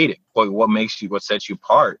 right. You hate it. But what sets you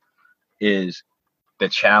apart is the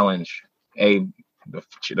challenge.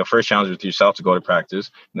 The first challenge with yourself to go to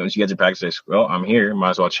practice. Once you get to practice, well, I'm here.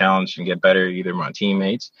 Might as well challenge and get better, either my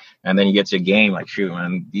teammates. And then you get to a game, like, shoot,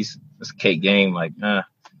 man, this is a cake game, like,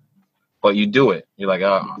 but you do it. You're like,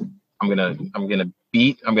 oh, I'm gonna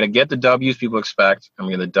get the W's people expect.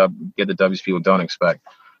 I'm gonna get the W's people don't expect.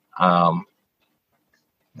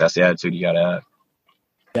 That's the attitude you gotta have.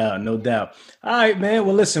 Yeah, no doubt. All right, man.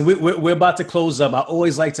 Well, listen, we're about to close up. I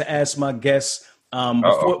always like to ask my guests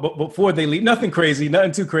before they leave, nothing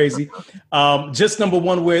too crazy. Just number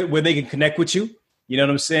 1, where they can connect with you. You know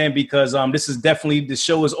what I'm saying? Because the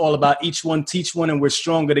show is all about each one, teach one, and we're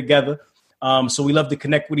stronger together. So we love to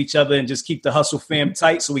connect with each other and just keep the Hustle fam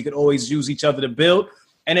tight so we could always use each other to build.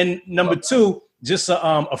 And then number 2, just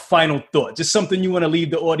a final thought, just something you want to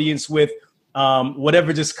leave the audience with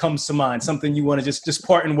whatever just comes to mind, something you want to just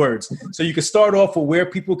parting words. So you can start off with where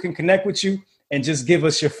people can connect with you and just give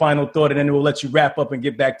us your final thought, and then we'll let you wrap up and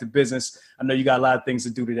get back to business. I know you got a lot of things to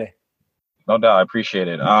do today. No doubt. I appreciate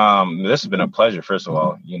it. This has been a pleasure. First of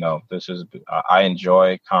all, I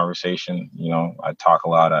enjoy conversation. I talk a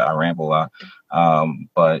lot, I ramble a lot,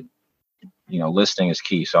 but listening is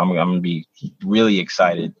key. So I'm going to be really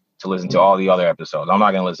excited to listen to all the other episodes. I'm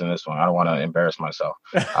not going to listen to this one. I don't want to embarrass myself.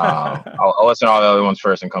 I'll listen to all the other ones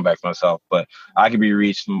first and come back to myself, but I can be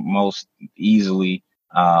reached most easily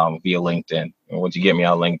via LinkedIn. And once you get me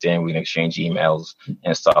on LinkedIn, we can exchange emails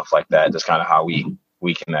and stuff like that. That's kind of how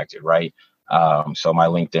we connected, right? So my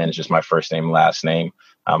LinkedIn is just my first name, last name.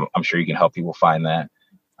 I'm sure you can help people find that.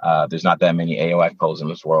 There's not that many AO Ekpos in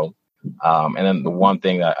this world. And then the one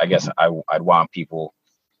thing that I guess I'd want people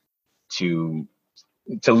to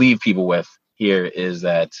leave people with here is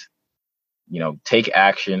that, take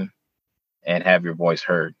action and have your voice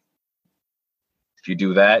heard. If you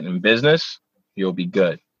do that in business, you'll be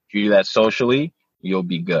good. If you do that socially, you'll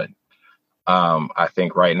be good. I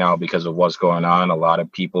think right now, because of what's going on, a lot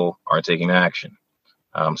of people are taking action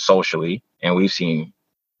socially, and we've seen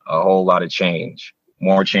a whole lot of change,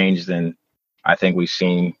 more change than I think we've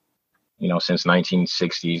seen, since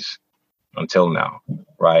 1960s until now,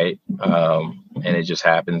 right? And it just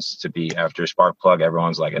happens to be after Sparkplug,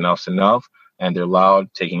 everyone's like, enough's enough, and they're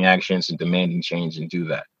loud, taking actions and demanding change, and do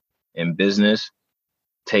that. In business,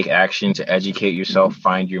 take action to educate yourself,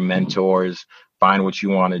 find your mentors, find what you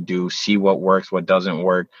want to do, see what works, what doesn't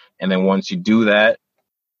work. And then once you do that,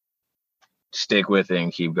 stick with it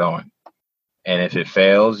and keep going. And if it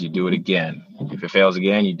fails, you do it again. If it fails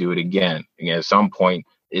again, you do it again. And at some point,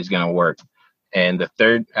 it's going to work. And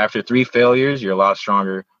after 3 failures, you're a lot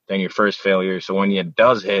stronger than your first failure. So when it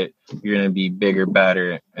does hit, you're going to be bigger,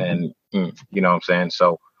 better. And you know what I'm saying?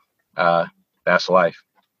 So that's life.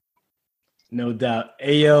 No doubt.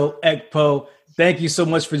 AO Ekpo, thank you so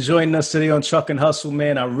much for joining us today on Truck and Hustle,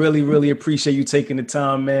 man. I really, really appreciate you taking the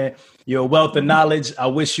time, man. You're a wealth of knowledge. I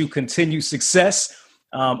wish you continued success.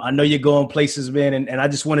 I know you're going places, man, and I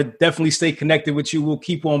just want to definitely stay connected with you. We'll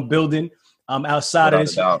keep on building outside of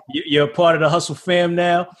this. You're a part of the Hustle fam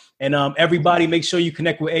now, and everybody make sure you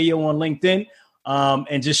connect with AO on LinkedIn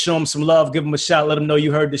and just show him some love. Give him a shout. Let him know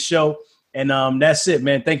you heard the show. And that's it,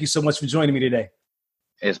 man. Thank you so much for joining me today.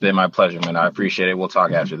 It's been my pleasure, man. I appreciate it. We'll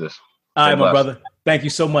talk after this. All right, my brother. Thank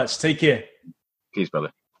you so much. Take care. Peace,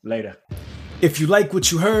 brother. Later. If you like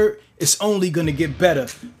what you heard, it's only going to get better.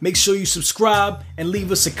 Make sure you subscribe and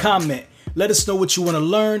leave us a comment. Let us know what you want to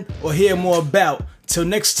learn or hear more about. Till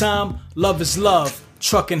next time, love is love.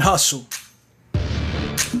 Truck and Hustle.